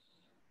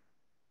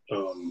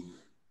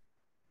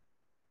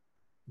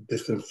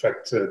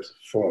disinfected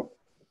form.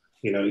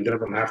 It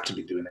doesn't have to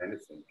be doing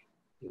anything.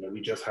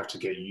 We just have to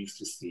get used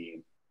to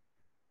seeing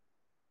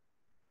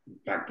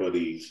Black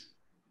bodies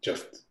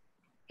just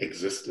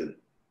existing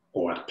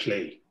or at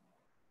play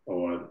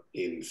or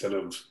in sort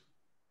of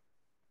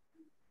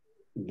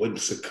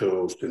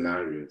whimsical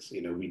scenarios.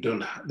 We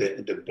don't have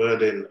the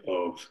burden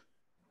of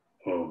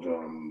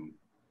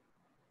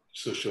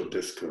social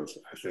discourse,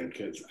 I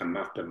think, is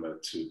anathema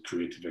to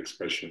creative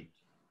expression.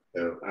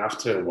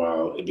 After a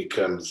while, it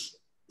becomes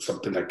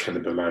something that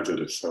cannibalizes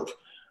itself.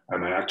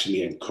 And I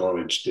actually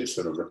encourage this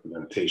sort of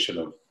representation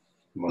of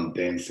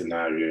mundane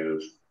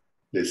scenarios,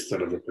 this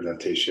sort of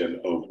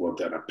representation of what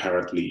that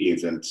apparently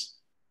isn't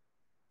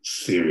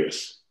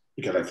serious.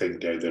 Because I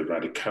think there's a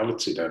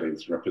radicality that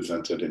is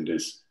represented in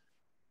this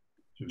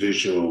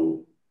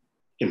visual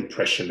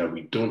impression that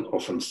we don't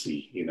often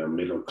see,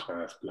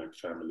 middle-class Black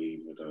family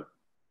with a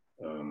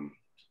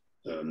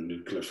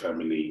nuclear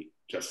family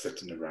just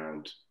sitting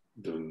around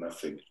doing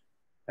nothing.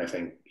 I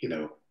think,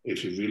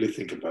 if you really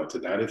think about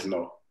it, that is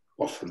not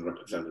often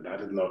represented,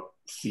 that is not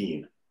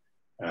seen.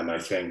 And I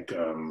think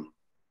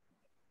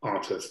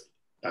artists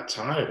are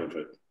tired of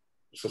it.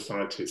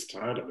 Society is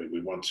tired of it.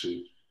 We want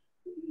to,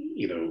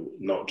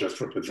 not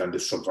just represent the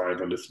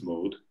survivalist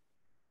mode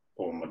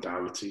or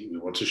modality. We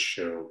want to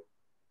show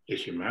a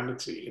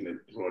humanity in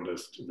its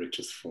broadest,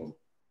 richest form.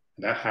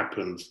 And that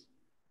happens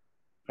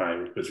by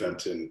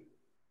representing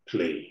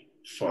play,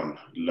 fun,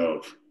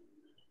 love,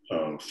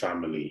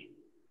 family,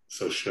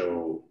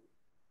 social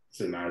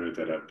scenarios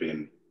that have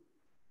been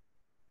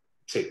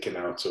taken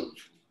out of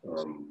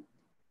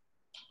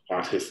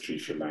art history,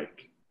 if you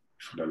like,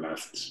 for the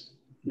last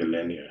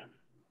millennia.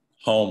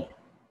 Home.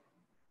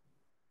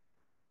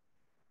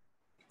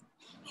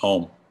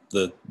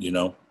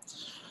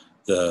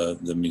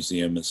 The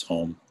museum is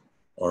home,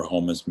 or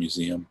home is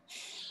museum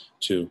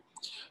too.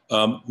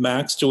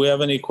 Max, do we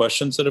have any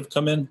questions that have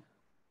come in?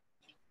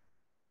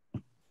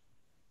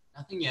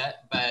 Nothing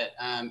yet, but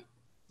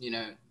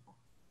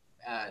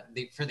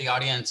for the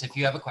audience, if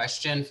you have a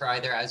question for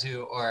either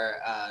Azu or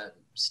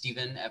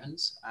Steven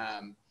Evans,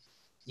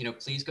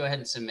 please go ahead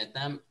and submit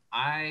them.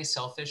 I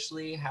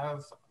selfishly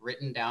have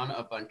written down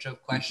a bunch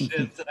of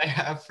questions that I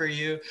have for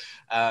you,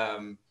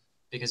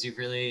 because you've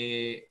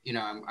really,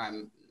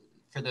 I'm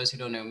for those who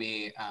don't know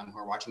me, who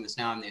are watching this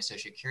now, I'm the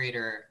associate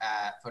curator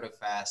at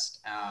FotoFest,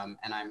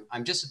 and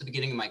I'm just at the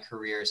beginning of my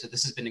career. So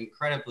this has been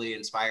incredibly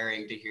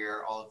inspiring to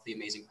hear all of the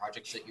amazing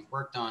projects that you've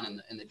worked on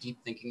and the deep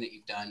thinking that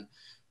you've done.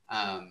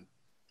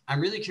 I'm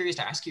really curious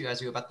to ask you,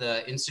 Azu, about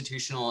the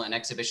institutional and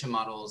exhibition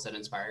models that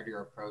inspired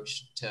your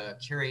approach to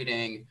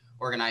curating,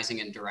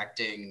 organizing, and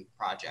directing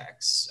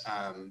projects.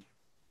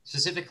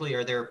 Specifically,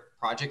 are there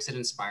projects that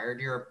inspired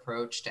your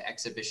approach to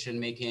exhibition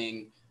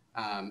making,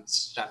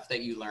 stuff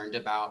that you learned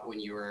about when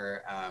you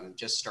were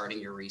just starting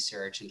your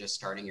research and just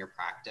starting your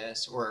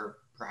practice, or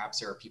perhaps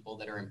there are people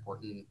that are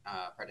important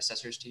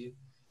predecessors to you?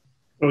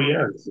 Oh,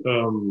 yes.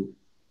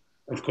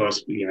 Of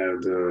course, you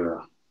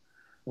know,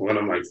 one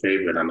of my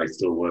favorite, and I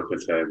still work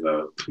with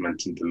her,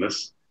 Clementine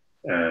Deleuze,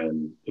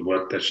 and the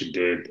work that she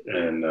did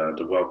in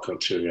the World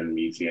Cultural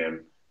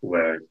Museum,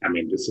 where, I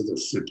mean, this is a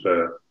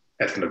super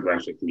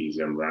ethnographic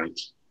museum, right?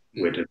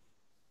 With,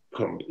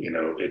 you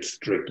know, its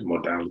strict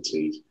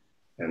modalities.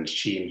 And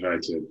she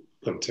invited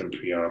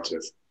contemporary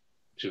artists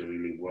to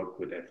really work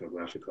with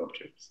ethnographic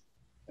objects.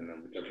 And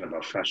then we're talking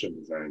about fashion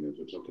designers,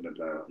 we're talking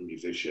about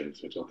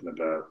musicians, we're talking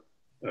about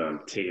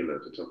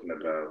tailors, we're talking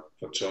about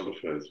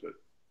photographers,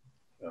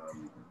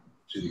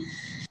 to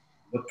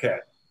look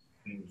at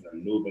things that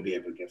nobody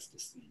ever gets to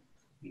see.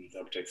 These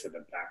objects at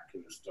the back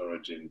in the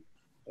storage in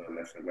an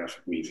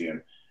ethnographic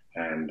museum,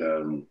 and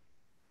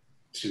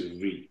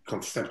to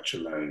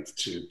reconceptualize,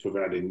 to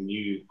provide a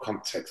new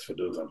context for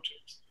those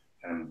objects.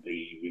 And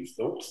the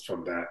results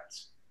from that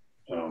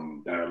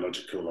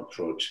dialogical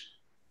approach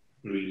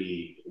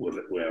really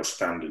were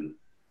outstanding.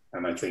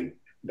 And I think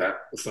that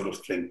sort of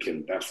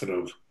thinking, that sort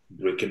of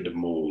breaking the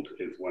mold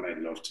is what I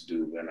love to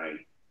do when I,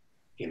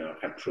 you know,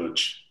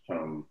 approach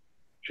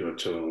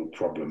curatorial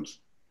problems.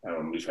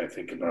 If I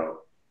think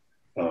about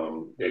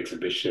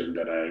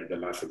the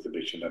last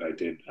exhibition that I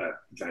did at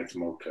Zeitz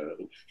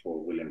MOCAA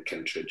for William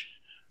Kentridge,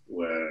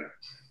 where,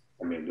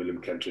 I mean,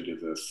 William Kentridge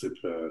is a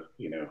super,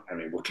 you know, I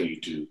mean, what can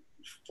you do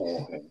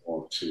for him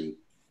or to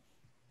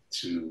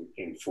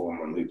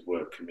inform on his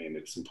work? I mean,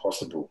 it's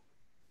impossible.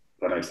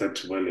 But I said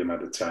to William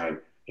at the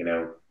time, you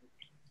know,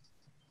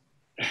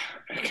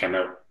 I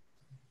cannot,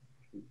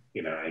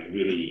 you know,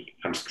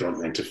 I'm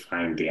struggling to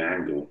find the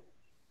angle.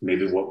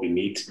 Maybe what we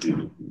need to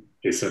do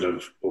is sort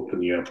of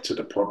open you up to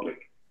the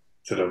public,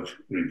 sort of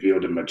reveal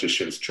the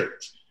magician's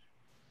tricks,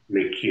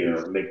 make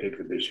the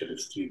exhibition a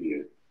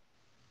studio,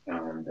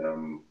 and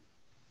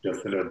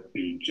just sort of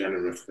be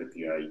generous with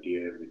the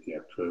idea, with the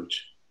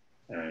approach.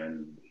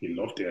 And he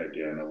loved the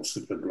idea, and I was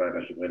super glad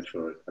that he went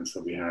for it. And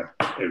so we had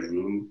a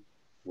room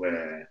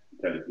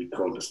that we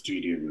called the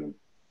studio room,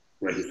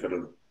 where he sort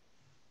of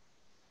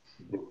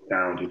broke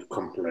down his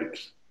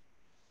complex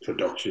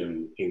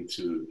production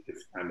into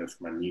its finest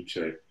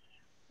minutiae.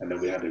 And then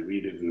we had a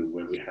reading room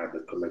where we had a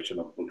collection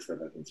of books that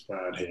had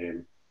inspired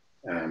him,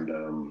 and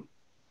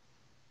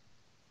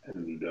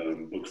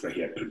books that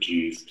he had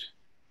produced.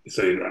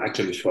 So it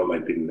actually felt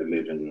like being in the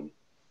living room.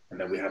 And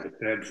then we had a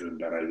third room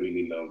that I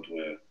really loved,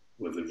 where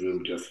was a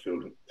room just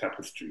filled with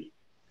tapestry.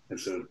 And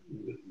so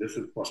this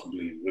is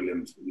possibly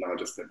William's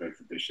largest ever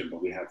exhibition,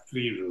 but we had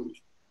 3 rooms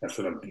that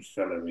sort of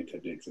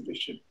decelerated the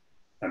exhibition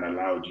and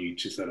allowed you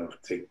to sort of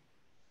take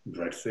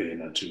breaths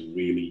in and to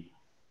really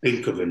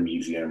think of a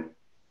museum,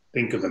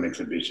 think of an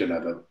exhibition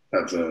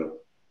as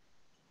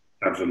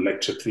a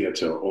lecture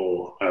theater,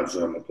 or as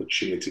an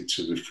opportunity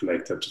to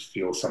reflect and to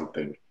feel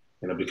something.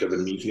 You know, because a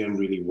museum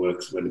really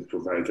works when it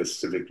provides a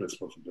civic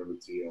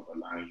responsibility of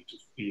allowing you to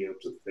feel,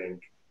 to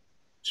think,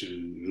 to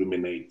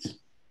ruminate,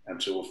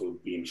 and to also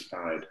be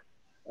inspired.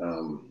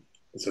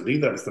 So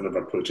these are the sort of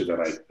approaches that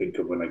I think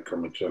of when I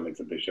come into an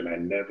exhibition. I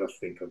never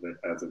think of it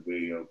as a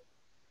way of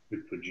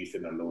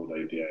reproducing an old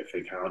idea. I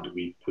think, how do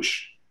we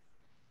push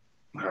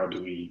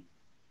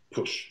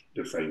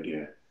this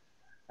idea?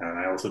 And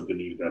I also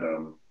believe that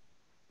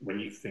when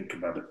you think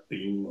about the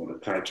theme or the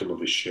title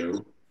of a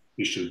show,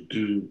 you should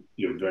do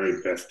your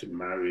very best to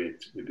marry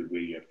it with the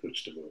way you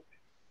approach the work.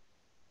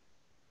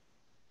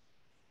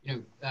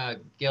 You know,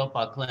 Gail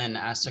Buckland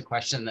asked a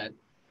question that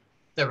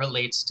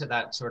relates to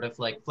that sort of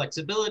like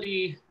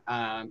flexibility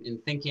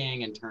in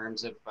thinking in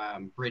terms of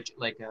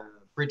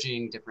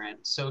bridging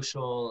different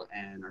social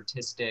and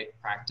artistic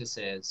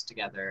practices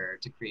together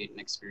to create an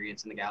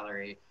experience in the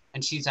gallery.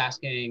 And she's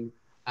asking,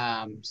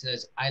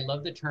 says, I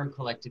love the term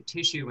collective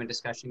tissue when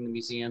discussing the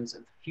museums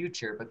of the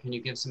future, but can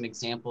you give some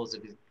examples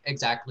of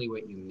exactly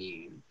what you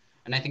mean?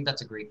 And I think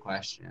that's a great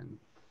question.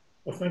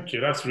 Well, thank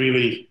you. That's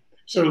really,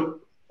 so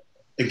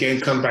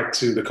again, come back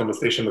to the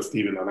conversation that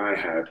Steven and I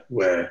had,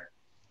 where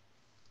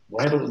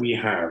why don't we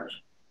have,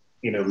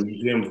 you know,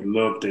 museums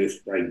love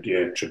this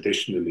idea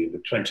traditionally,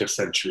 the 20th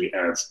century,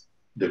 as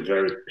the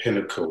very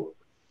pinnacle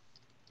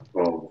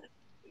of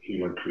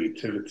human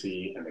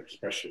creativity and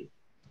expression.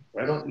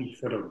 Why don't we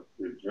sort of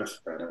reverse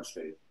that and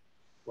say,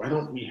 why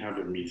don't we have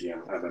a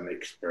museum as an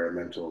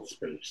experimental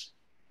space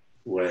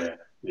where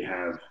we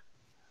have,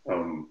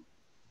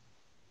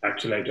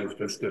 actually I just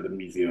visited a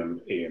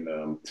museum in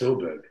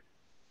Tilburg,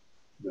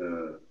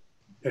 the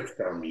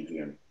textile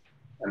museum.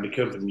 And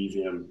because the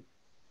museum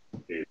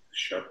is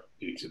shut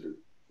due to the,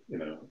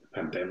 the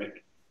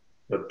pandemic.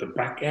 But the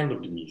back end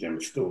of the museum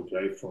is still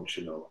very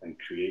functional and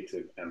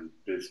creative and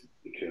busy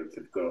because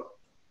they've got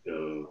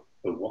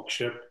a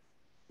workshop,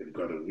 they've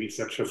got a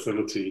research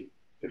facility,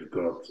 they've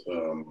got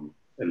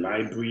a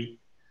library.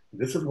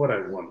 This is what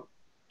I want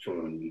for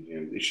a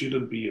museum. It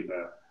shouldn't be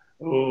about,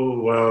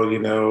 oh, well,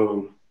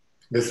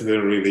 this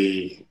isn't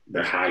really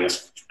the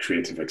highest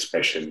creative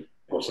expression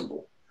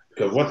possible.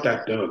 Because what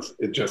that does,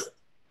 it just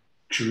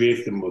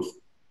creates the most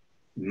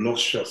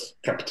noxious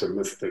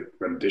capitalistic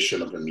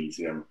rendition of a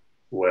museum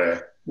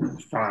where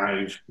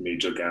 5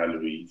 major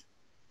galleries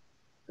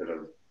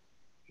that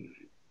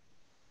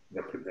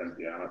represent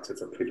the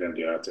artists or present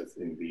the artists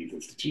in these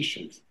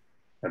institutions.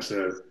 And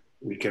so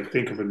we can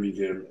think of a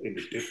museum in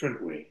a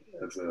different way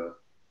as an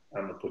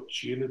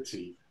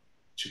opportunity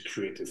to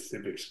create a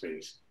civic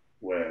space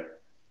where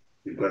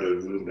you've got a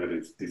room that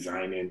is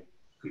designing,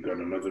 you've got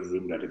another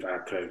room that is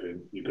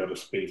archiving, you've got a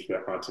space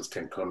where artists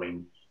can come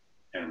in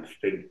and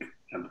think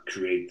and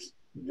create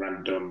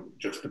random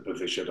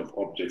juxtaposition of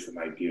objects and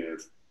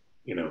ideas.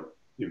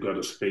 You've got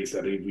a space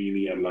that it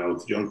really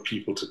allows young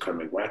people to come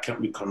in. Why can't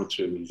we come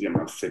into a museum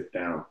and sit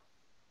down?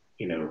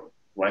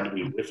 Why do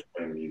we live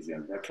in a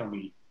museum? Why can't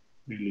we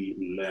really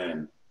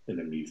learn in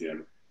a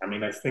museum? I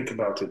mean, I think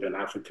about it in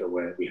Africa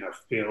where we have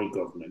failed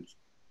governments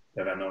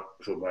that are not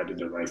providing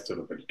the right sort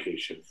of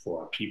education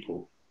for our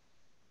people.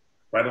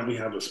 Why don't we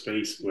have a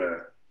space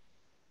where,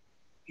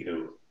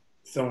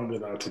 someone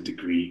without a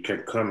degree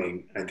can come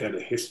in and get a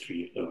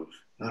history of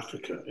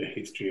Africa, a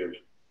history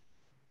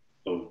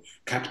of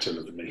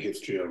capitalism, a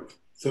history of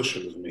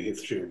socialism, a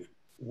history of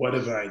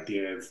whatever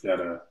ideas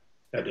that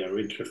they're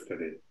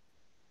interested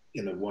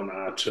in a 1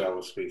 hour, 2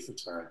 hour space of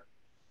time,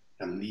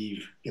 and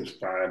leave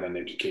inspired and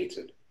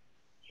educated,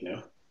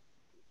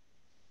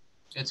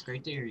 It's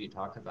great to hear you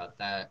talk about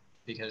that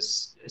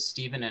because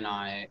Steven and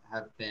I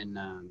have been,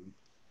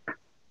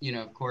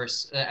 of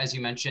course, as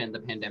you mentioned, the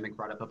pandemic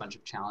brought up a bunch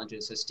of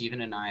challenges. So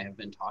Steven and I have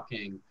been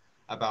talking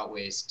about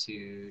ways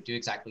to do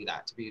exactly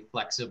that, to be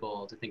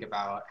flexible, to think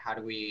about how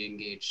do we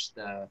engage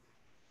the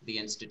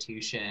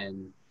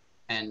institution,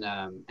 and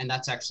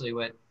that's actually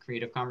what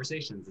Creative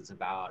Conversations is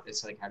about.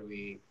 It's like how do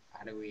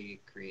we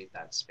create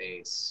that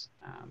space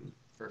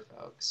for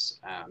folks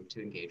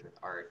to engage with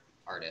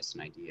artists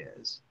and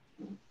ideas.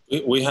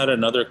 We had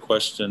another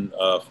question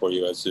for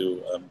you,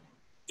 Azu.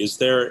 Is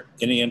there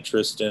any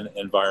interest in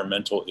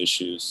environmental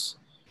issues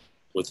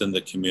within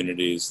the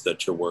communities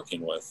that you're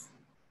working with?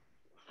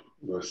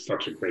 Was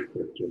such a great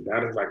question.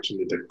 That is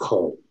actually the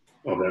core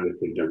of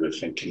everything that we're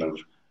thinking of.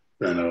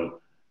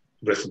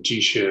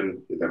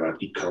 Restitution is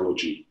about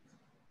ecology.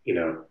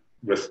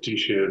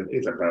 Restitution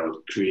is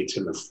about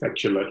creating a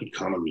secular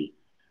economy.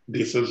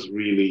 This is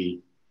really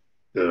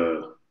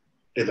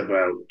it's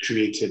about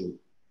creating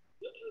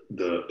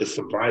a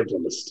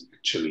survivalist,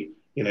 actually.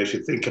 If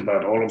you think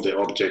about all of the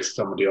objects,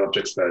 some of the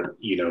objects that,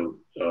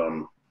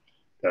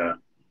 that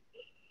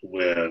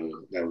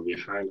we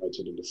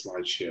highlighted in the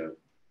slide here,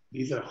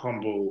 these are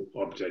humble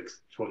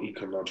objects for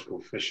ecological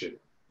fishing.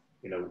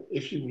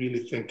 If you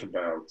really think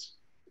about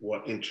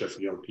what interests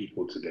young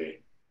people today,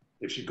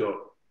 if you got,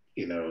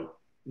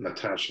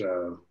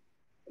 Natasha,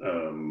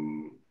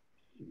 the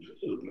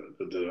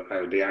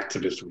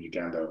activist from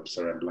Uganda, I'm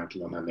sorry, I'm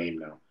blanking on her name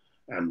now,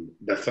 and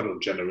that sort of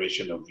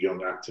generation of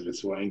young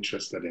activists who are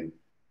interested in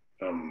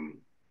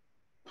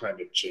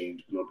climate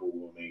change, global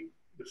warming,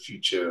 the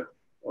future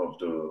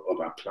of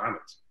our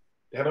planet.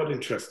 They're not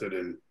interested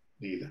in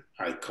the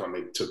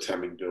iconic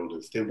totemic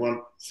buildings. They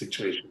want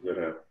situations that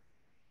are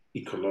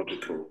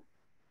ecological,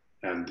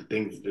 and the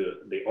things,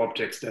 the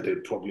objects that they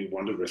probably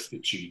want to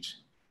restitute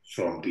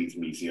from these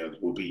museums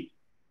will be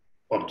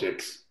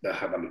objects that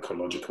have an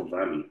ecological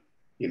value,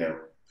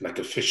 like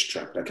a fish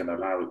trap that can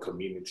allow a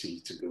community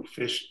to go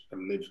fish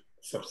and live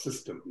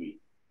subsistently,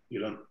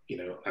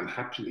 and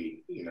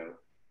happily,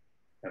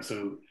 And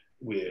so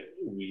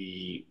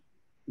we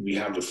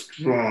have a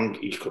strong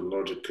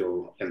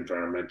ecological,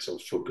 environmental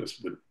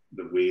focus with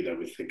the way that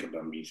we think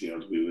about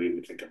museums, the way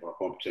we think about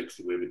objects,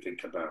 the way we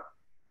think about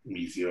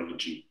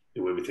museology,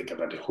 the way we think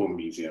about the home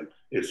museum.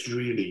 It's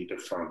really the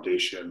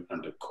foundation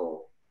and the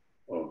core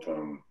of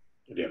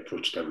the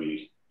approach that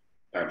we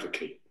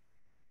advocate.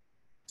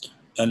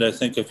 And I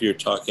think if you're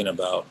talking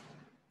about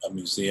a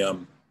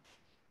museum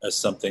as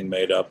something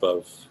made up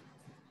of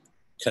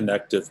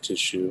connective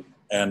tissue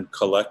and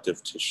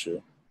collective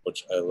tissue,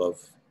 which I love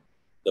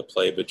the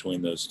play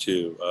between those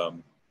two.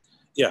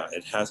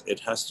 It has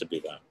to be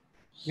that.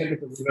 Yeah,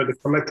 because the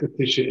collective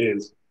tissue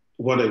is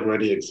what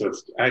already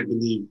exists. I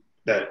believe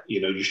that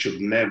you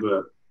should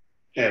never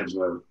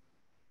ever,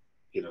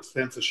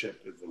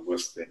 censorship is the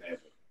worst thing ever.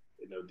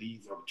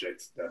 These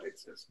objects that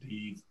exist,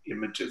 these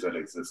images that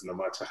exist, no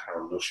matter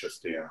how luscious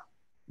they are,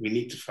 we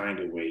need to find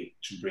a way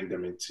to bring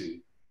them into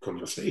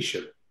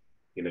conversation.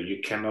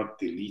 You cannot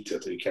delete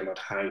it, or you cannot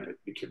hide it,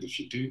 because if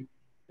you do,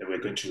 then we're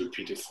going to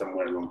repeat it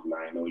somewhere along the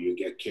line, or you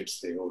get kids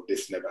saying, oh,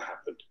 this never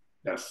happened.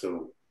 That's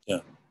so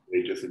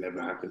outrageous, it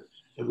never happened.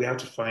 And we have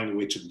to find a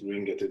way to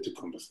bring it into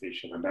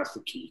conversation, and that's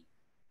the key.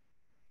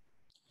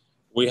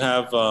 We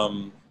have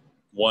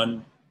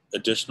one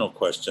additional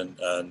question,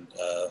 and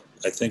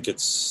I think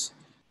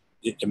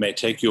it may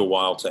take you a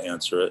while to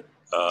answer it.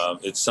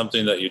 It's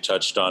something that you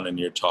touched on in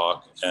your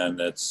talk, and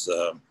it's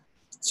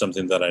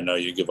something that I know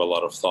you give a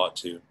lot of thought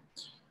to.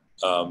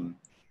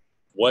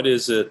 What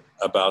is it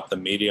about the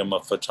medium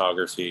of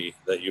photography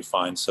that you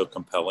find so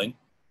compelling?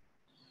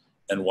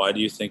 And why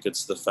do you think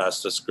it's the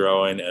fastest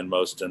growing and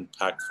most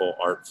impactful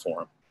art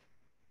form?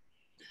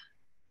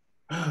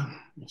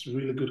 It's a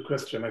really good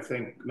question. I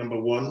think number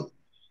one,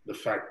 the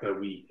fact that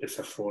it's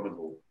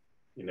affordable.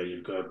 You know,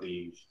 you've got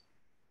these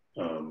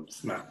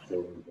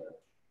smartphones that,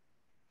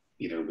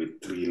 you know,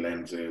 with 3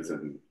 lenses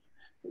and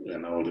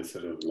all this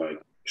sort of like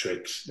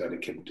tricks that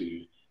it can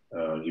do.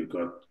 You've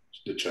got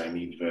the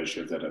Chinese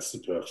versions that are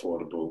super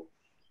affordable.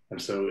 And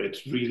so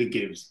it really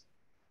gives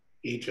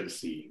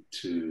agency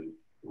to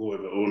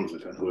whoever owns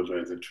it and whoever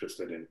is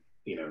interested in,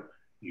 you know,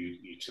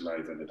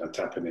 utilizing it and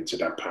tapping into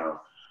that power.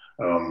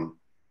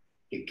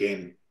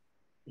 Again,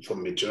 for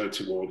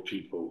majority world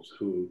people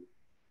who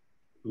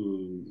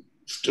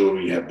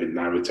story have been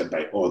narrated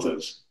by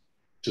others,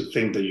 to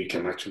think that you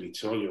can actually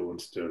tell your own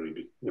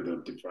story with a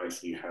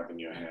device you have in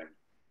your hand,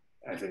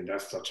 I think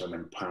that's such an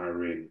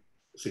empowering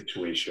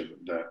situation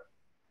that,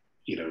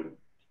 you know,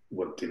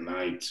 was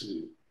denied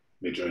to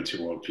majority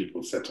world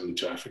people, certainly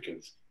to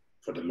Africans,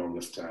 for the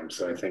longest time.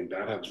 So I think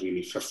that has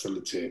really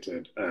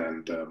facilitated.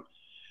 And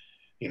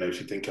you know,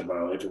 if you think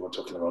about everyone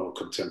talking about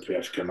contemporary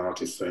African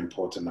art is so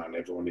important and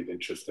everyone is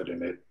interested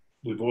in it,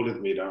 we've always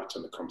made art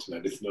on the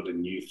continent. It's not a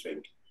new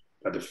thing.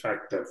 But the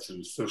fact that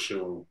through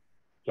social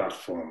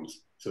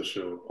platforms,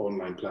 social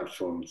online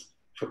platforms,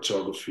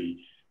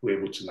 photography, we're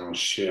able to now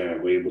share,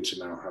 we're able to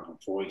now have a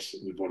voice.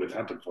 We've always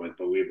had a voice,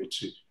 but we're able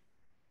to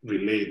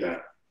relay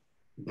that,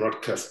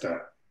 broadcast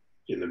that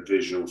in a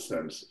visual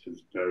sense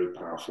is very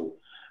powerful.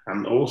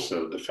 And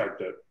also the fact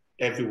that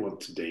everyone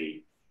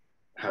today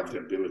have the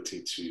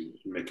ability to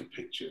make a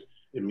picture.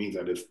 It means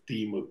that it's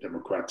the most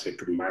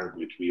democratic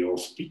language. We all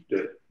speak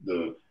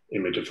the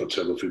image of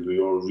photography. We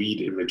all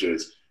read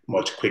images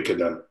much quicker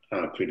than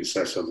our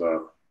predecessors,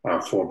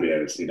 our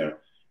forebears, you know.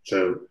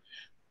 So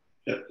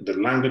the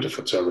language of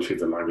photography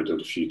is the language of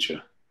the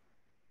future.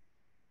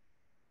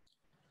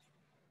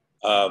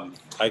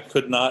 I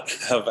could not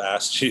have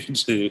asked you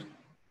to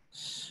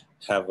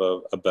have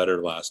a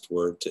better last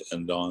word to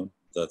end on.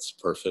 That's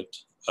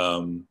perfect.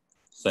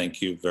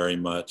 Thank you very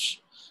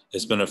much.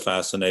 It's been a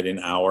fascinating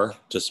hour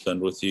to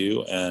spend with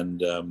you,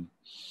 and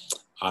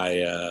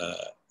I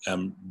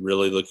am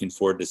really looking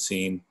forward to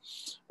seeing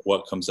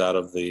what comes out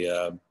of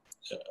the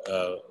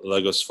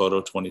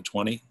LagosPhoto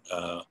 2020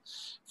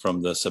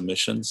 from the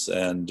submissions,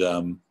 and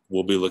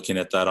we'll be looking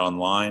at that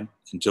online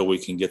until we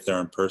can get there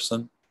in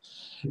person.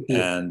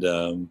 And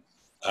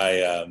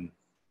I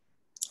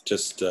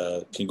just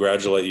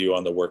congratulate you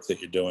on the work that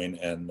you're doing,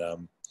 and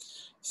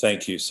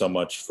thank you so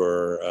much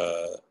for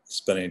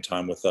spending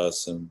time with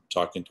us and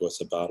talking to us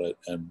about it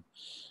and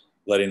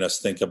letting us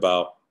think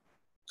about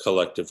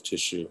collective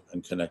tissue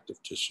and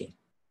connective tissue.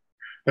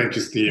 Thank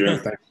you, Steven.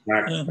 Thank you,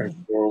 Mac. Thank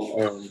you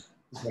all.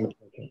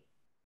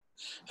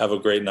 Have a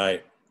great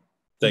night.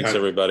 Thanks,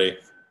 everybody.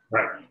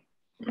 Right.